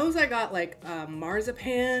 On the nose, I got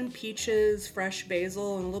marzipan, peaches, fresh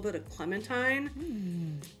basil, and a little bit of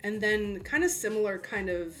clementine. And then kind of similar kind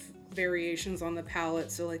of variations on the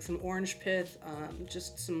palate. So some orange pith,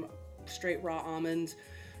 just some straight raw almond,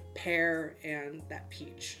 pear, and that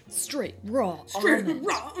peach. Straight raw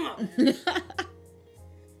almond.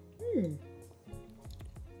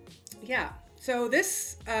 Yeah. So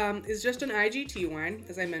this is just an IGT wine,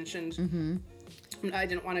 as I mentioned. Mm-hmm. I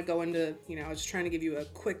didn't want to go into, I was just trying to give you a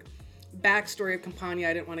quick backstory of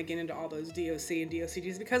Campania. I didn't want to get into all those DOC and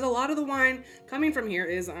DOCGs because a lot of the wine coming from here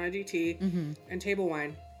is IGT and table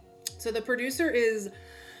wine. So the producer is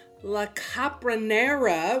La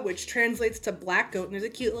Capranera, which translates to black goat, and there's a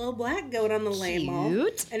cute little black goat on the label.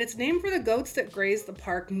 Cute. And it's named for the goats that graze the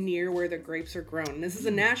park near where the grapes are grown. And this is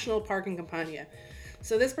a national park in Campania.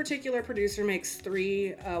 So this particular producer makes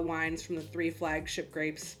 3 wines from the 3 flagship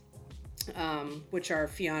grapes, which are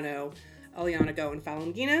Fiano, Alianago, and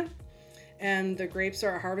Falangina. And the grapes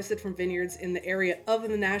are harvested from vineyards in the area of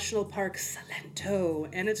the national park Salento.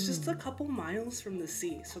 And it's just a couple miles from the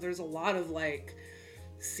sea. So there's a lot of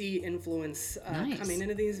sea influence coming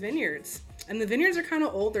into these vineyards. And the vineyards are kind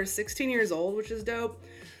of old. They're 16 years old, which is dope.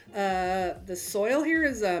 The soil here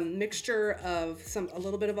is a mixture of a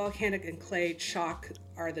little bit of volcanic and clay. Chalk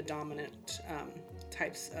are the dominant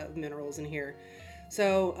types of minerals in here.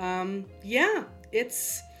 So,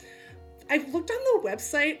 I've looked on the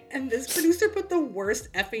website and this producer put the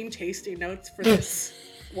worst effing tasting notes for this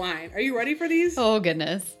wine. Are you ready for these? Oh,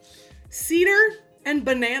 goodness. Cedar and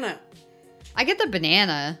banana. I get the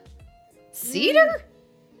banana. Cedar?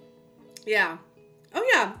 Yeah. Oh,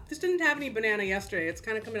 yeah. This didn't have any banana yesterday. It's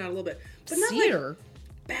kind of coming out a little bit. But not Cedar?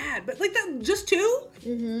 Bad. But that, just 2?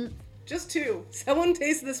 Mm-hmm. Just 2. Someone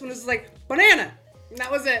tasted this one and was banana. And that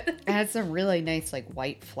was it. It had some really nice,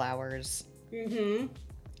 white flowers. Mm-hmm.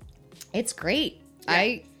 It's great. Yeah.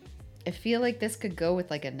 I feel like this could go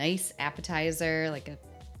with, a nice appetizer, a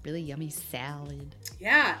really yummy salad.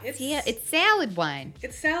 Yeah. It's salad wine.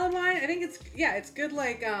 It's salad wine. I think it's good,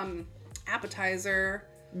 appetizer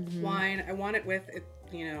wine. I want it with,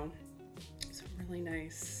 some really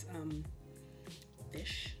nice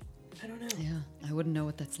fish. I don't know. Yeah, I wouldn't know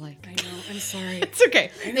what that's like. I know. I'm sorry. It's okay.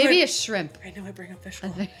 Maybe a shrimp. I know I bring up fish all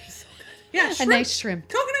the time. It's so good. Yeah, shrimp. A nice shrimp.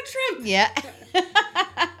 Coconut shrimp. Yeah.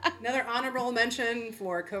 Another honorable mention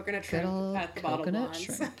for coconut shrimp at the bottle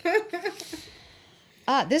blondes.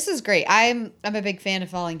 This is great. I'm a big fan of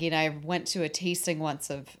Falangina. I went to a tasting once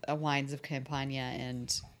of wines of Campania,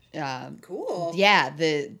 and cool. Yeah,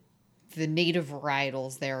 the native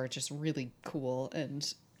varietals there are just really cool.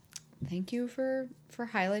 And thank you for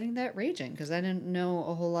highlighting that region, because I didn't know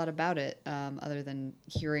a whole lot about it other than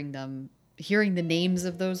hearing the names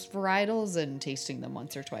of those varietals and tasting them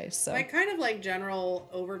once or twice. So my kind of general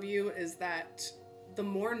overview is that the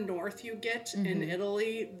more north you get in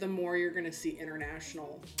Italy, the more you're going to see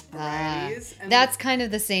international varieties. And that's kind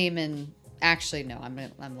of the same in... Actually, no,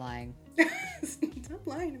 I'm lying. Stop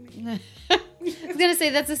lying to me. I was going to say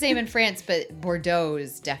that's the same in France, but Bordeaux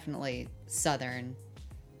is definitely southern.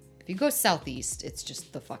 If you go southeast, it's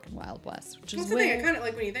just the fucking Wild West. Which is the thing. It kind of,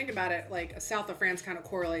 like, when you think about it, like, south of France kind of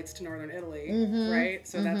correlates to northern Italy, right?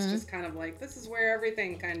 So that's just kind of like, this is where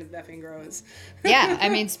everything kind of effing grows. Yeah, I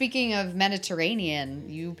mean, speaking of Mediterranean,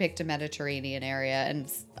 you picked a Mediterranean area,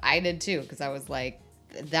 and I did too, because I was like,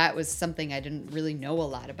 that was something I didn't really know a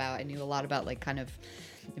lot about. I knew a lot about, like, kind of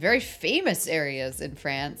very famous areas in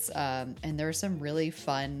France, and there are some really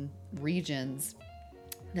fun regions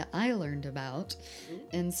that I learned about.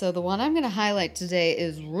 And so the one I'm going to highlight today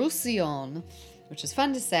is Roussillon, which is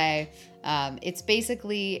fun to say. It's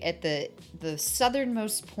basically at the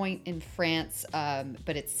southernmost point in France,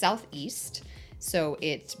 but it's southeast. So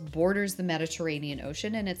it borders the Mediterranean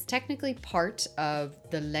Ocean, and it's technically part of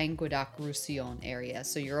the Languedoc-Roussillon area.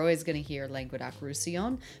 So you're always going to hear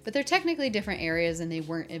Languedoc-Roussillon, but they're technically different areas, and they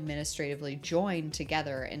weren't administratively joined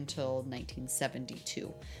together until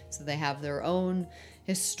 1972. So they have their own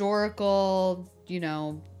historical,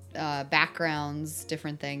 backgrounds,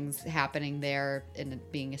 different things happening there, and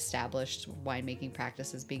being established, winemaking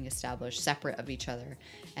practices being established separate of each other,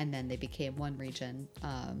 and then they became one region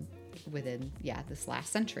within this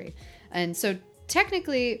last century. And so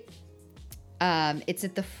technically it's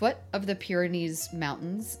at the foot of the Pyrenees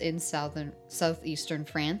Mountains in southeastern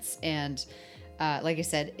France, and like I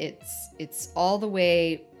said, it's all the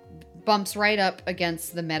way, bumps right up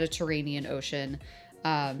against the Mediterranean Ocean,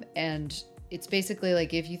 and it's basically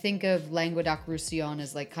like, if you think of Languedoc-Roussillon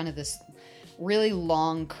as like kind of this really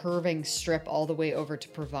long curving strip all the way over to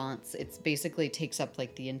Provence, it's basically takes up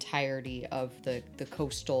like the entirety of the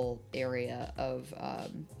coastal area of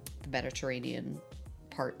the Mediterranean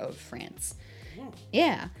part of France.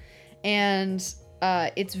 Yeah. And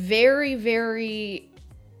it's very, very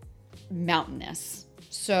mountainous.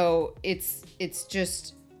 So it's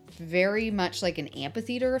just very much like an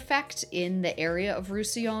amphitheater effect in the area of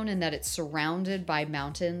Roussillon, in that it's surrounded by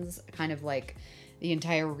mountains, kind of like the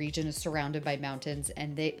entire region is surrounded by mountains,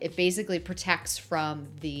 and it basically protects from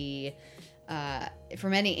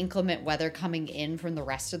from any inclement weather coming in from the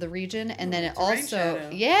rest of the region. And then it also,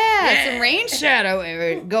 some rain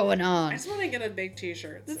shadow going on. I just want to get a big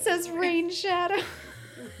t-shirt that says rain shadow.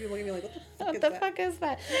 You're looking at me like, what the fuck is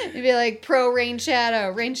that? You'd be like, pro rain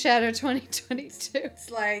shadow 2022.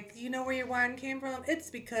 It's like, you know where your wine came from?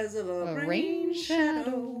 It's because of a rain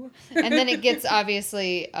shadow. And then it gets,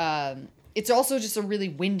 obviously, it's also just a really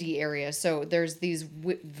windy area. So there's these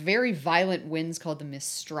very violent winds called the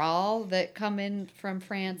Mistral that come in from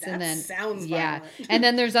France. That and then sounds violent. And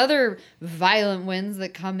then there's other violent winds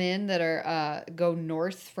that come in that are go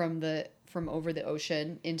north from over the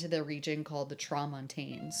ocean into the region called the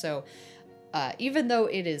Tramontane. So even though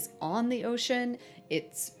it is on the ocean,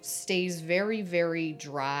 it stays very, very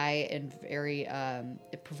dry and very,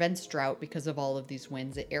 it prevents drought because of all of these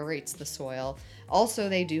winds. It aerates the soil. Also,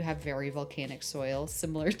 they do have very volcanic soil,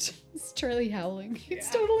 similar to Charlie howling. It's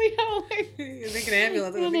totally howling. You think an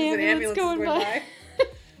ambulance. An ambulance going by.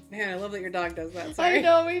 Man, I love that your dog does that. Sorry. I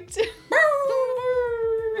know, me too.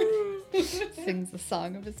 Sings the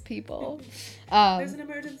song of his people. There's an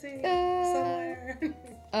emergency somewhere.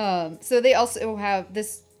 So they also have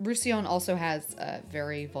this. Roussillon also has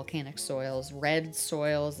very volcanic soils, red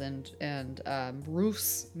soils, and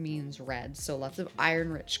rousse means red. So lots of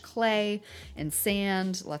iron-rich clay and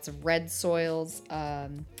sand, lots of red soils.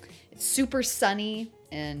 It's super sunny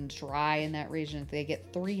and dry in that region. They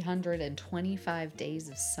get 325 days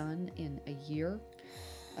of sun in a year.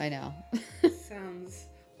 I know. Sounds...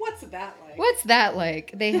 What's that like? What's that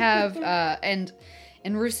like? They have, and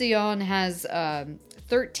Roussillon has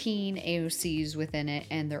 13 AOCs within it,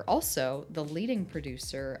 and they're also the leading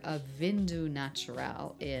producer of Vin Doux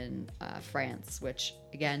Naturel in France, which,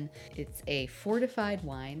 again, it's a fortified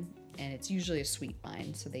wine, and it's usually a sweet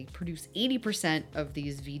wine. So they produce 80% of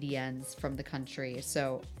these VDNs from the country.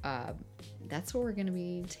 So that's what we're going to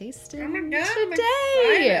be tasting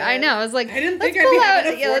today. I know. I was like, I didn't think I'd be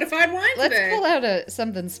having a fortified wine today. Let's pull out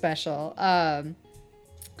something special.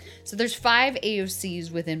 So there's 5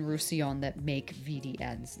 AOCs within Roussillon that make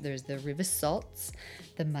VDNs. There's the Rivesaltes,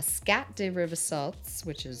 the Muscat de Rivesaltes,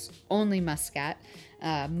 which is only Muscat,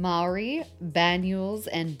 Maury, Banyuls,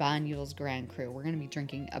 and Banyuls Grand Cru. We're going to be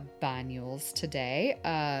drinking a Banyuls today.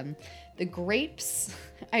 The grapes,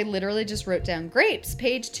 I literally just wrote down grapes,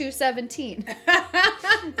 page 217.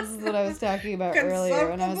 This is what I was talking about earlier.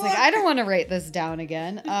 And I was like, I don't want to write this down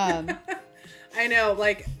again. I know,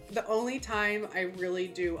 like, The only time I really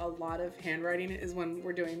do a lot of handwriting is when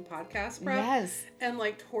we're doing podcast prep. Yes. And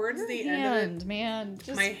like towards Your the hand, end of it, man.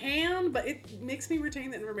 Just my hand, but it makes me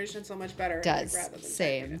retain the information so much better. Does. Like, rather than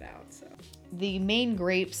Same. typing it out. So. the main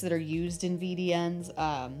grapes that are used in VDNs.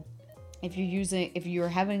 If you're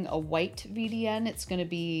having a white VDN, it's going to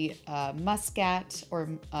be Muscat, or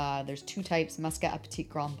there's two types, Muscat Petit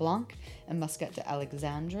Grand Blanc and Muscat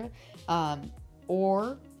d'Alexandre.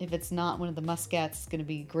 Or if it's not one of the Muscats, it's going to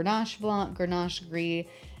be Grenache Blanc, Grenache Gris,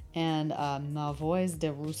 and Malvoisie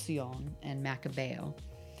de Roussillon and Macabeo.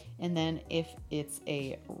 And then if it's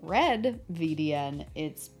a red VDN,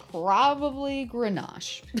 it's probably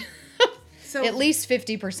Grenache. So, At least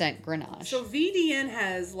 50% Grenache. So VDN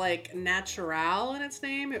has like natural in its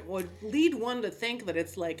name. It would lead one to think that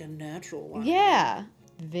it's like a natural one. Yeah.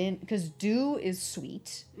 Because Doux is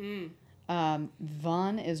sweet.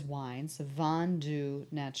 Vin is wine. So Vin du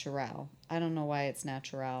Naturel. I don't know why it's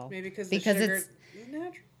natural. Maybe because the sugar it's is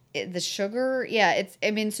natural. The sugar, yeah,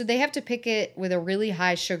 so they have to pick it with a really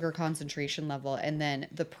high sugar concentration level, and then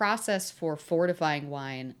the process for fortifying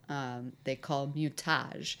wine, they call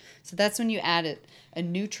mutage. So that's when you add a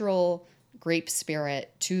neutral grape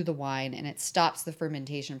spirit to the wine, and it stops the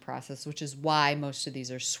fermentation process, which is why most of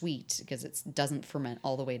these are sweet, because it doesn't ferment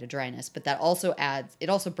all the way to dryness. But that also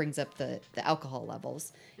brings up the alcohol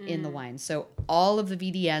levels in the wine. So all of the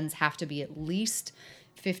VDNs have to be at least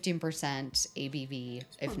 15% ABV,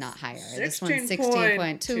 if not higher. This one's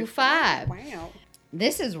 16.25. Wow.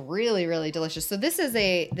 This is really, really delicious. So this is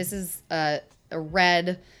a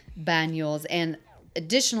red Banyuls, and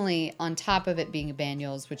additionally, on top of it being a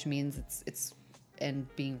Banyuls, which means it's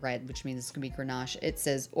and being red, which means it's gonna be Grenache, it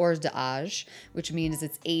says hors d'âge, which means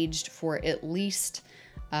it's aged for at least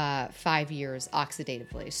 5 years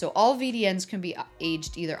oxidatively. So all VDNs can be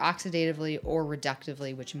aged either oxidatively or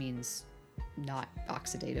reductively, which means not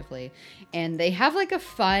oxidatively. And they have like a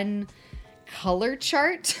fun color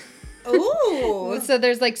chart. Ooh. So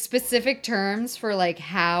there's like specific terms for like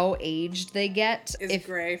how aged they get. Is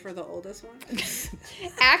gray for the oldest one?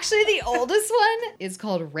 Actually, the oldest one is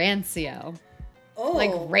called Rancio. Oh.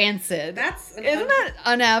 Like rancid. Isn't that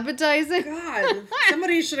unappetizing? God,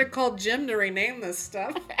 somebody should have called Jim to rename this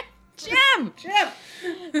stuff. Jim! Jim!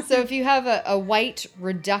 So if you have a white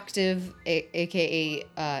reductive, aka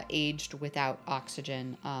aged without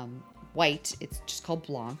oxygen, white, it's just called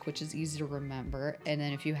Blanc, which is easy to remember. And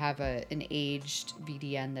then if you have an aged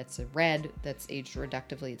VDN that's a red, that's aged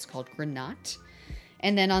reductively, it's called Grenache.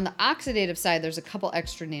 And then on the oxidative side, there's a couple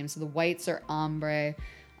extra names. So the whites are Ambre,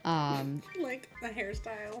 like the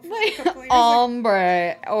hairstyle.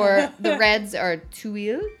 Ombre, or the reds are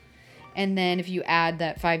Tuile. And then if you add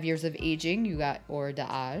that 5 years of aging, you got hors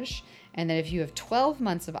d'âge. And then if you have 12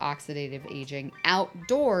 months of oxidative aging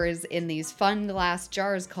outdoors in these fun glass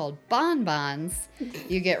jars called bonbons,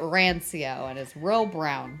 you get Rancio, and it's real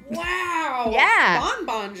brown. Wow! Yeah!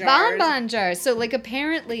 Bonbon jars. Bonbon jars. So, like,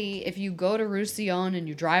 apparently, if you go to Roussillon and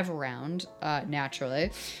you drive around,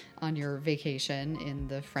 naturally, on your vacation in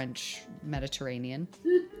the French Mediterranean,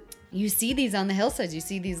 you see these on the hillsides. You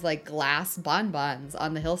see these, like, glass bonbons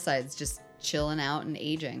on the hillsides just chilling out and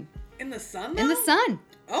aging. In the sun, though? In the sun.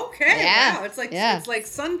 Okay. Yeah. Wow. It's like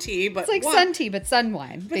sun tea, but it's like sun tea, but sun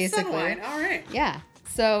wine, basically. Sun wine. All right. Yeah.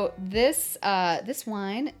 So this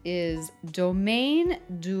wine is Domaine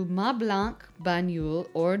du Mât Blanc Banyuls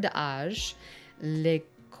hors d'âge Le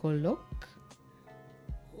Colloque.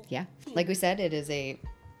 Yeah. Like we said, it is a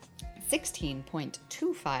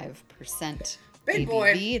 16.25% Big ABV.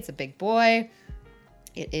 boy. It's a big boy.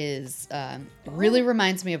 It is really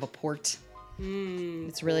reminds me of a port.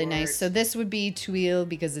 It's really nice. So this would be Tuile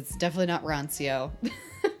because it's definitely not Rancio.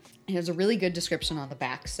 It has a really good description on the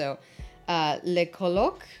back. So Le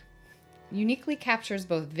Colloque uniquely captures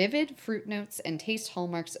both vivid fruit notes and taste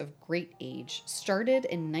hallmarks of great age. Started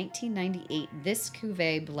in 1998, this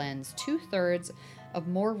cuvee blends 2/3 of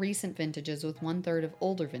more recent vintages with 1/3 of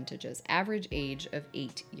older vintages. Average age of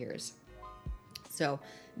 8 years. So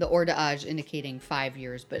the hors d'âge indicating 5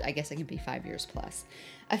 years, but I guess it can be 5 years plus.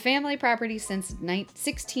 A family property since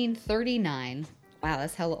 1639. Wow,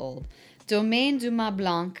 that's hella old. Domaine du Mât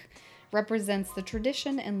Blanc represents the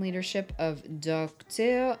tradition and leadership of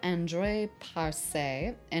Dr. André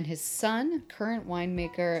Parcet and his son, current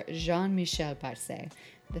winemaker Jean-Michel Parcet.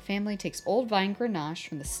 The family takes old vine Grenache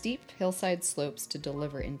from the steep hillside slopes to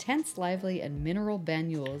deliver intense, lively, and mineral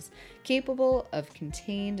Banyuls capable of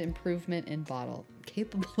contained improvement in bottle.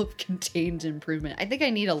 Capable of contained improvement. I think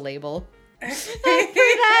I need a label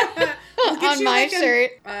that on my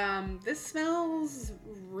shirt. This smells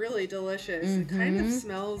really delicious. It kind of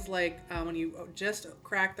smells like when you just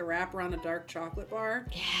crack the wrapper on a dark chocolate bar.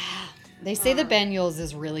 Yeah. They say the Banyuls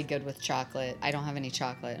is really good with chocolate. I don't have any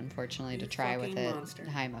chocolate, unfortunately, to try with it. Monster.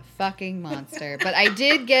 I'm a fucking monster. But I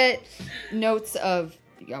did get notes of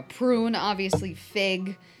prune, obviously,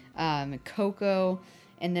 fig, cocoa.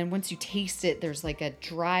 And then once you taste it, there's like a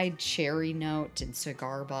dried cherry note and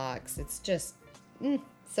cigar box. It's just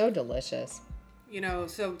so delicious.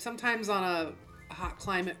 So sometimes on a hot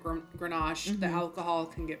climate Grenache, the alcohol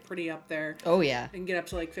can get pretty up there. Oh, yeah. And get up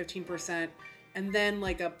to like 15%. And then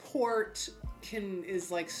like a port is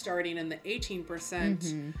like starting in the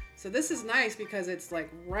 18%. So this is nice because it's like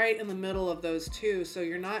right in the middle of those two. So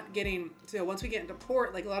you're not getting, once we get into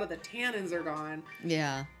port, like a lot of the tannins are gone.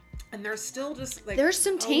 Yeah. And there's still just like... There's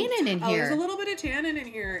some tannin in here. There's a little bit of tannin in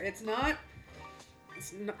here. It's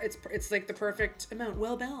like the perfect amount,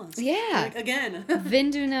 well balanced. Yeah. Like, again.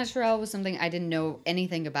 Vin du Naturel was something I didn't know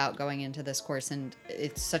anything about going into this course, and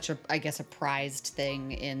it's such a, I guess, a prized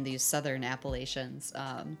thing in these southern appellations.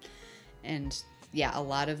 And yeah, a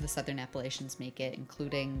lot of the southern appellations make it,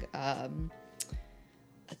 including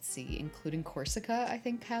including Corsica, I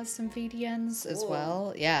think, has some VDNs as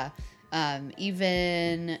well. Yeah.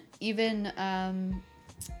 Even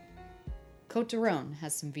Côte d'Aron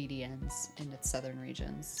has some VDNs in its southern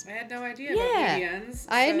regions. I had no idea about VDNs.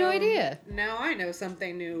 I had no idea. Now I know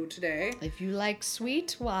something new today. If you like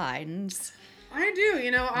sweet wines. I do.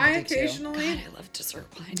 I occasionally... God, I love dessert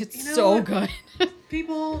wine. It's so good.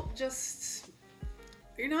 People just...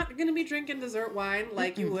 You're not going to be drinking dessert wine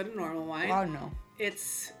like you would a normal wine. Oh, no.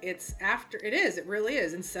 It's after... It really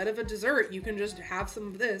is. Instead of a dessert, you can just have some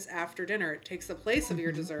of this after dinner. It takes the place of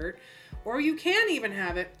your dessert. Or you can even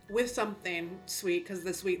have it with something sweet, because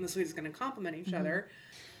the sweet and the sweet is going to complement each other.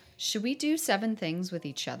 Should we do 7 things with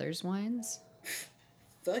each other's wines?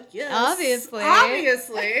 Fuck yes. Obviously.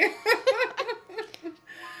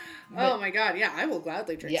 Oh my god, yeah, I will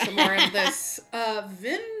gladly drink some more of this.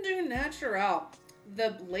 Vin du Naturel.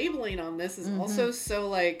 The labeling on this is also so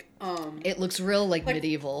like it looks real like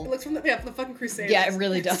medieval. It looks from the fucking Crusades. Yeah, it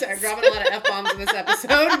really does. Sorry, I'm grabbing a lot of F-bombs in this episode,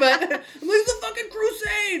 but I'm like, the fucking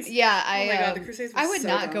Crusades! Yeah, oh my god, the Crusades was I would so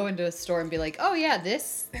not dumb. go into a store and be like, oh yeah,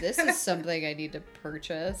 this is something I need to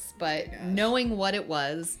purchase. But knowing what it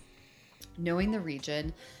was, knowing the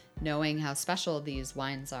region, knowing how special these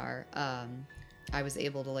wines are, I was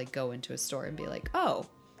able to like go into a store and be like, oh,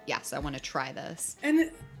 yes, I want to try this. And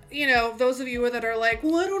those of you that are like,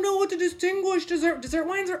 well, I don't know what to distinguish. Dessert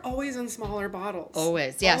wines are always in smaller bottles.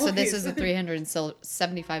 Always. Yeah, so this is a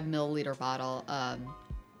 375 milliliter bottle.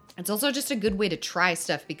 It's also just a good way to try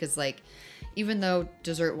stuff because, like, even though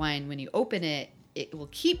dessert wine, when you open it, it will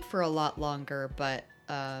keep for a lot longer, but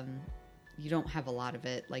you don't have a lot of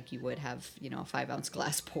it like you would have, a 5-ounce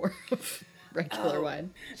glass pour of regular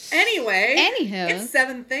wine. Anywho, it's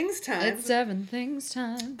 7 things time. It's 7 things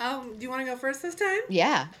time. Do you want to go first this time?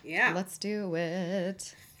 Yeah. Yeah. Let's do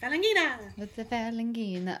it. Falangina. With the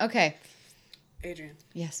Falangina. Okay. Adrian.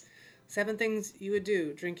 Yes. 7 things you would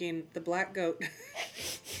do drinking the Black Goat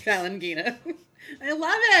Falangina. I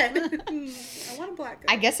love it. I want a black goat.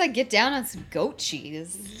 I guess I get down on some goat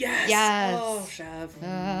cheese. Yes. Yes. Oh, chef.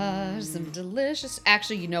 Some delicious.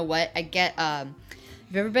 Actually, you know what? I get have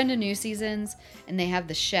you ever been to New Seasons and they have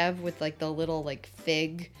the Chev with like the little like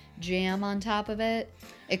fig jam on top of it?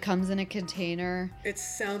 It comes in a container. It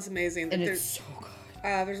sounds amazing. And it's so good.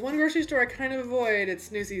 There's one grocery store I kind of avoid.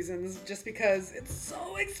 It's New Seasons just because it's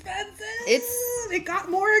so expensive. It got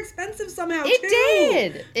more expensive somehow too.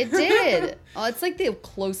 It did. Oh, it's like the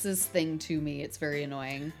closest thing to me. It's very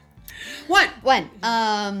annoying. When?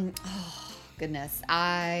 Oh goodness.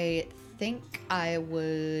 I think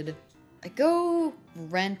I'd go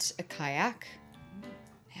rent a kayak.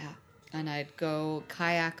 Yeah. And I'd go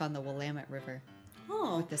kayak on the Willamette River.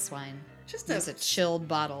 Oh. With this wine. There's a chilled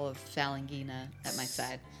bottle of Falangina at my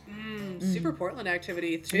side. Super Portland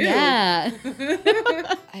activity too. Yeah.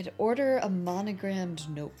 I'd order a monogrammed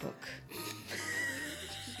notebook.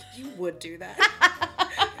 You would do that.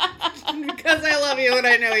 Because I love you and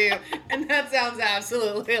I know you. And that sounds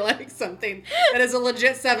absolutely like something that is a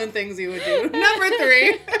legit 7 things you would do. Number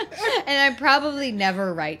 3. And I'd probably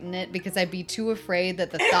never write in it because I'd be too afraid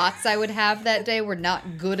that the thoughts I would have that day were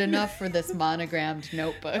not good enough for this monogrammed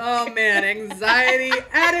notebook. Oh man, anxiety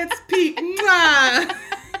at its peak. Mwah!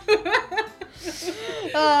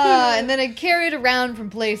 And then I'd carry it around from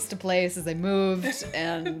place to place as I moved,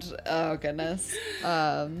 and oh goodness.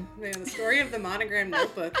 Man, the story of the monogram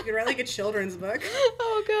notebook. You could write like a children's book.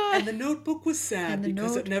 Oh god. And the notebook was sad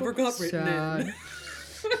because it never got written in.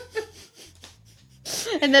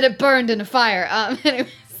 And then it burned in a fire. Anyways,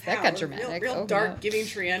 that Wow, got dramatic. Real Oh, dark no. Giving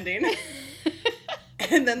Tree ending.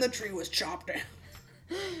 And then the tree was chopped down.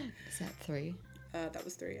 Is that 3? That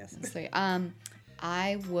was 3, yes. That's 3.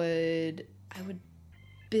 I would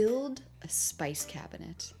build a spice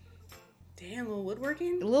cabinet. Damn, a little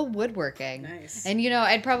woodworking? A little woodworking. Nice. And,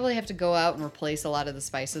 I'd probably have to go out and replace a lot of the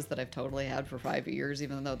spices that I've totally had for 5 years,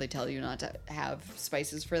 even though they tell you not to have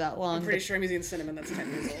spices for that long. I'm pretty sure I'm using cinnamon that's 10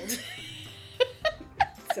 years old.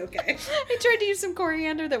 It's okay. I tried to use some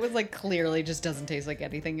coriander that was, like, clearly just doesn't taste like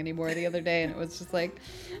anything anymore the other day, and it was just like,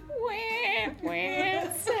 wah,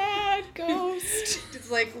 wah, sad ghost. It's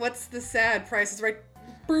like, what's the sad? Price is right.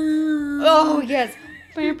 Oh, yes.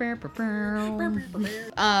 I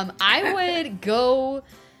would go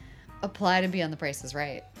apply to be on The Price is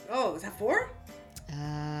Right. Oh, is that 4?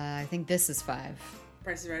 I think this is 5.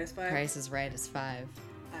 Price is Right is 5. Price is Right is 5.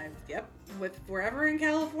 Yep. With Forever in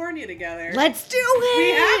California together. Let's do it! We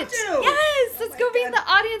have to! Yes! Let's my go be in God. the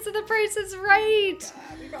audience of The Price is Right!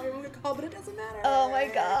 We probably won't get called, but it doesn't matter. Oh my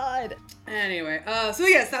god. Anyway, so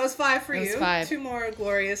yes, that was 5 for That was you. 5. 2 more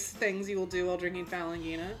glorious things you will do while drinking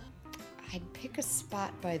Falangina. I'd pick a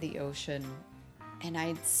spot by the ocean and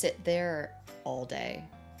I'd sit there all day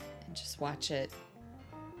and just watch it.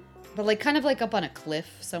 But like kind of like up on a cliff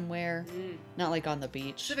somewhere, not like on the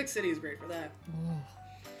beach. Civic City is great for that.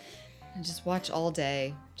 And just watch all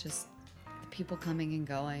day, just the people coming and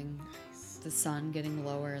going, the sun getting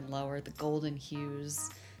lower and lower, the golden hues,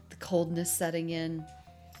 the coldness setting in.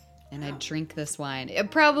 And I'd drink this wine.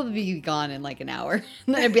 It'd probably be gone in like an hour.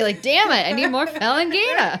 And then I'd be like, damn it, I need more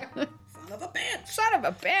Falangina. Son of a bitch. Son of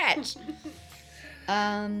a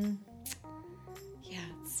bitch. Yeah,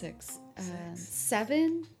 6.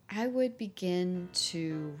 7, I would begin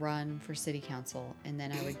to run for city council, and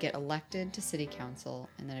then I would get elected to city council,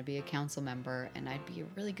 and then I'd be a council member, and I'd be a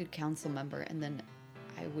really good council member, and then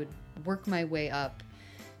I would work my way up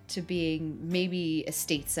to being maybe a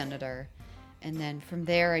state senator, and then from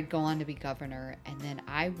there I'd go on to be governor, and then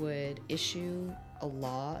I would issue a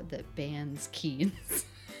law that bans Keens.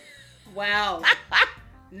 Wow.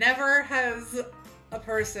 Never has a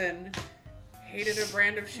person hated a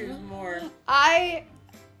brand of shoes more. I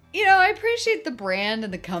appreciate the brand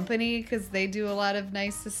and the company because they do a lot of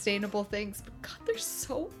nice sustainable things, but God, they're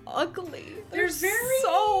so ugly. They're very,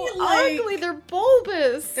 so like- ugly. They're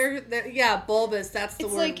bulbous. They're yeah, bulbous. That's the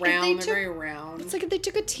It's word. like if round. they They're took- very round. It's like if they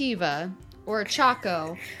took a Teva or a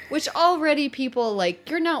Chaco, which already people like,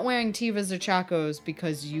 you're not wearing Tevas or Chacos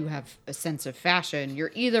because you have a sense of fashion.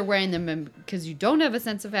 You're either wearing them because you don't have a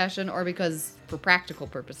sense of fashion or because for practical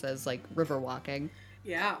purposes, like river walking.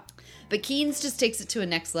 Yeah. But Keens just takes it to a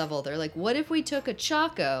next level. They're like, what if we took a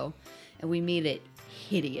Chaco and we made it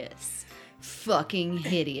hideous? Fucking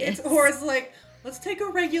hideous. It's like, let's take a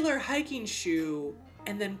regular hiking shoe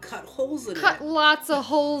and then cut holes in Cut it. lots of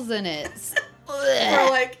holes in it. Or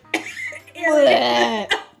like,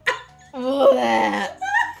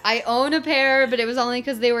 I own a pair, but it was only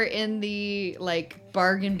because they were in the like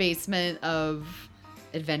bargain basement of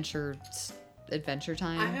Adventure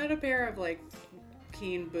Time. I had a pair of like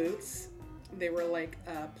Keen boots. They were like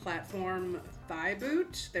a platform thigh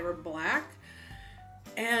boot. They were black.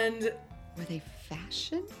 And Were they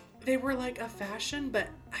fashion? they were like a fashion, but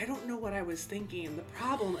I don't know what I was thinking. The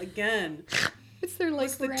problem, again, Is there like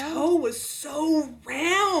was the round? toe was so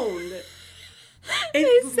round. They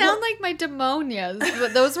It sound looked- like my demonias,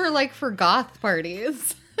 but those were like for goth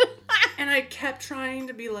parties. And I kept trying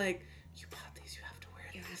to be like, you bought these, you have to wear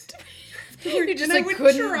these. You just And like I would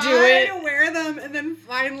couldn't try do it. to wear them, and then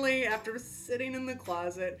finally, after sitting in the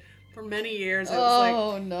closet for many years, I was like,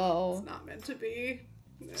 Oh no. it's not meant to be.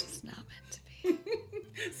 It's not meant to be.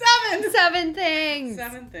 7! 7 things.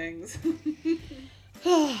 7 things.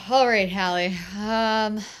 All right, Hallie.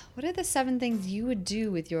 What are the 7 things you would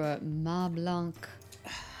do with your Mont Blanc?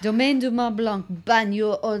 Domaine du Mont Blanc,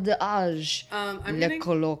 Bagno Eau d'Age, I'm Le gonna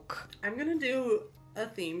Coloc. do a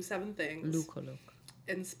theme, 7 things, Le Coloc.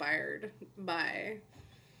 inspired by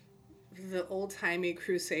the old-timey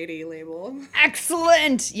Crusade label.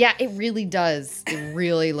 Excellent! Yeah, it really does. It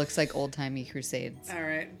really looks like old-timey Crusades. All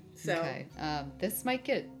right, so Okay. This might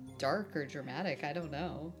get dark or dramatic. I don't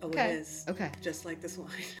know. oh, Okay. it is Okay. just like this wine.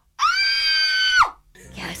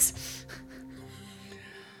 Yes.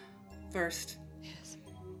 First, Yes.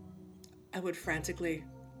 I would frantically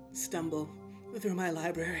stumble through my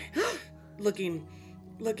library, looking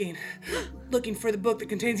for the book that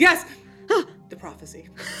contains, yes, the prophecy.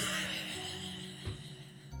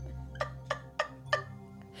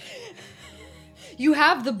 You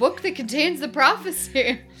have the book that contains the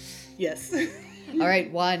prophecy. Yes. All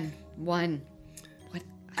right, one. What?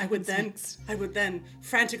 I would then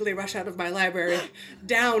frantically rush out of my library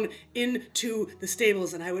down into the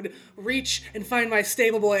stables, and I would reach and find my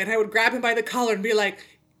stable boy, and I would grab him by the collar and be like,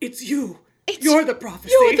 "It's you. You're the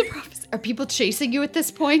prophecy." You're the prophecy. Are people chasing you at this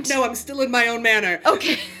point? No, I'm still in my own manor.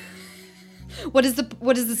 Okay. What is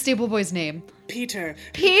the stable boy's name? Peter.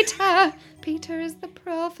 Peter. Peter is the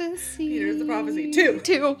prophecy. Peter is the prophecy. Two.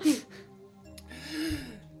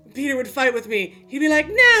 Peter would fight with me. He'd be like,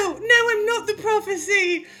 no, I'm not the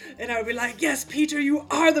prophecy. And I would be like, yes, Peter, you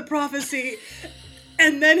are the prophecy.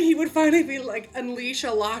 And then he would finally be like, unleash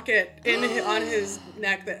a locket on his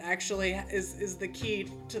neck that actually is the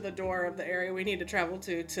key to the door of the area we need to travel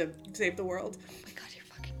to save the world. Oh my god, you're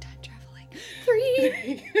fucking time traveling.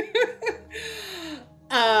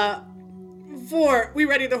 3. 4, we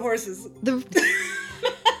ready the horses.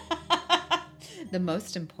 The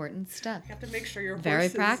most important step. You have to make sure your Very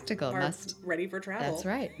horses practical. are ready for travel. That's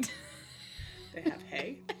right. They have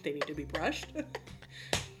hay. They need to be brushed.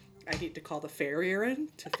 I need to call the farrier in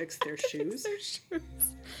to fix their shoes.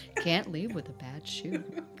 Can't leave with a bad shoe.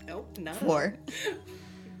 Nope, no. 4.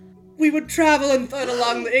 We would travel and thud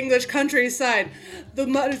along the English countryside. The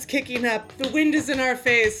mud is kicking up. The wind is in our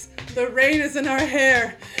face. The rain is in our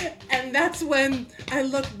hair. And that's when I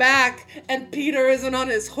look back and Peter isn't on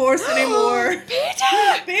his horse anymore.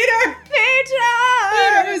 Peter! Peter! Peter!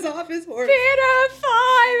 Peter is off his horse. Peter,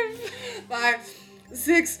 5! 5,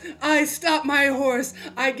 6, I stop my horse.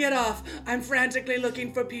 I get off. I'm frantically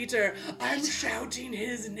looking for Peter. I'm shouting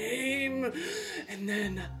his name. And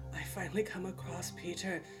then I finally come across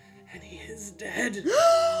Peter, and he is dead.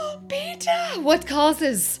 Peter! What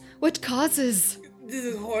causes?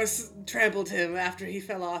 This horse trampled him after he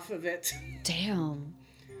fell off of it. Damn.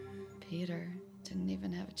 Peter didn't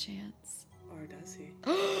even have a chance. Or does he?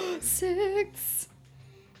 6.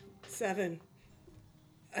 7,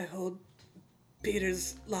 I hold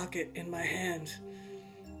Peter's locket in my hand,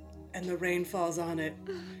 and the rain falls on it,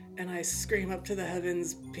 and I scream up to the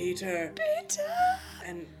heavens, Peter! Peter!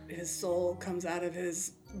 And his soul comes out of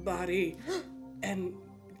his body and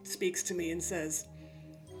speaks to me and says,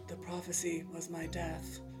 the prophecy was my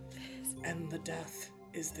death, and the death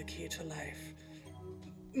is the key to life.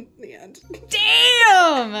 The end.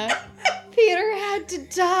 Damn! Peter had to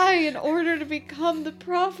die in order to become the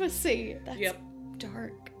prophecy. That's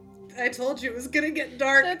dark. I told you it was gonna get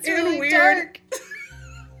dark. That's and really weird.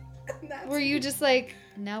 Dark. Were you just like,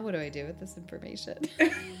 now what do I do with this information?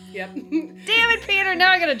 Yep. Damn it, Peter!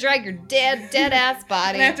 Now I gotta drag your dead ass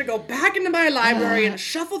body. And I have to go back into my library and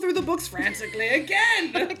shuffle through the books frantically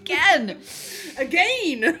again.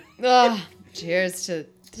 Again. Oh, cheers to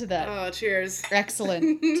that. Oh, cheers.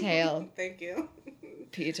 Excellent tale. Thank you.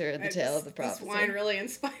 Peter, the tale of the prophecy. This wine really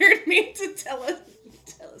inspired me to tell a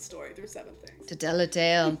story through 7 things. To tell a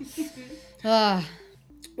tale.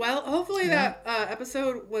 Well, hopefully that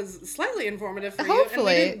episode was slightly informative for you.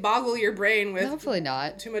 Hopefully. And we didn't boggle your brain with Hopefully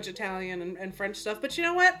not. too much Italian and French stuff. But you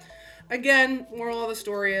know what? Again, moral of the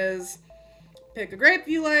story is pick a grape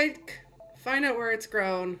you like, find out where it's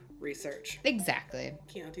grown, research. Exactly.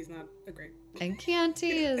 Chianti's not a grape. And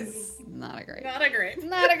Chianti is not a grape. Not a grape.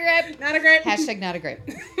 Not a grape. Not a grape. Hashtag not a grape.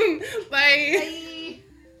 Bye.